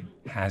Motors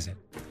has it.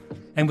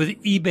 And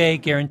with eBay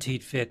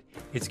Guaranteed Fit,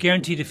 it's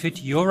guaranteed to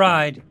fit your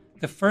ride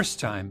the first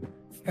time,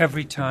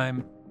 every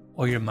time,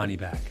 or your money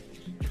back.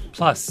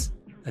 Plus,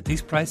 at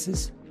these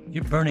prices,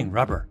 you're burning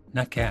rubber,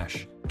 not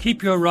cash.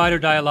 Keep your ride or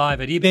die alive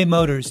at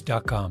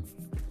ebaymotors.com.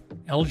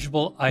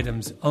 Eligible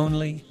items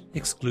only.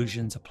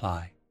 Exclusions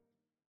apply.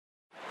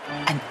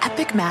 An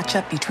epic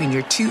matchup between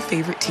your two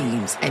favorite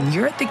teams, and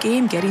you're at the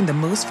game getting the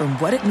most from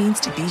what it means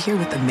to be here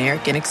with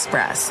American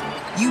Express.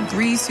 You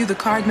breeze through the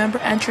card member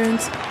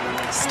entrance,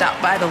 stop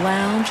by the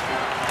lounge.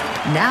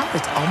 Now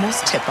it's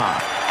almost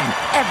tip-off, and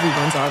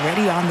everyone's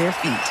already on their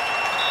feet.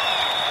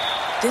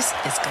 This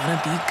is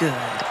gonna be good.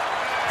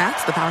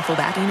 That's the powerful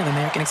backing of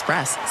American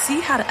Express.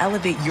 See how to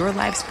elevate your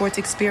live sports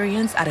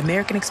experience at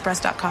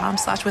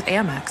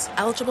americanexpress.com/withAmex.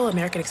 Eligible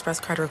American Express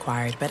card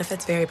required.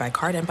 Benefits vary by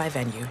card and by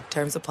venue.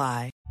 Terms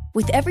apply.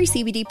 With every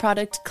CBD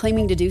product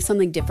claiming to do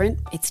something different,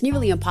 it's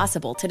nearly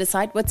impossible to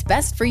decide what's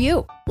best for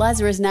you.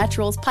 Lazarus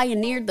Naturals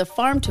pioneered the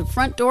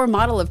farm-to-front-door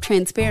model of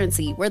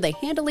transparency, where they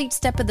handle each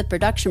step of the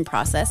production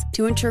process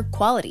to ensure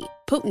quality,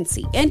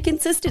 potency, and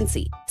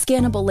consistency.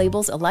 Scannable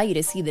labels allow you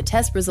to see the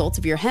test results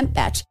of your hemp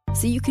batch,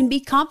 so you can be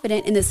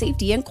confident in the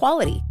safety and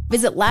quality.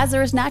 Visit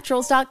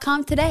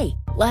LazarusNaturals.com today.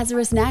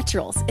 Lazarus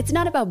Naturals. It's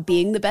not about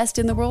being the best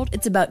in the world,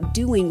 it's about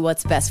doing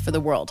what's best for the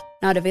world.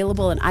 Not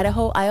available in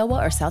Idaho,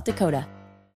 Iowa, or South Dakota.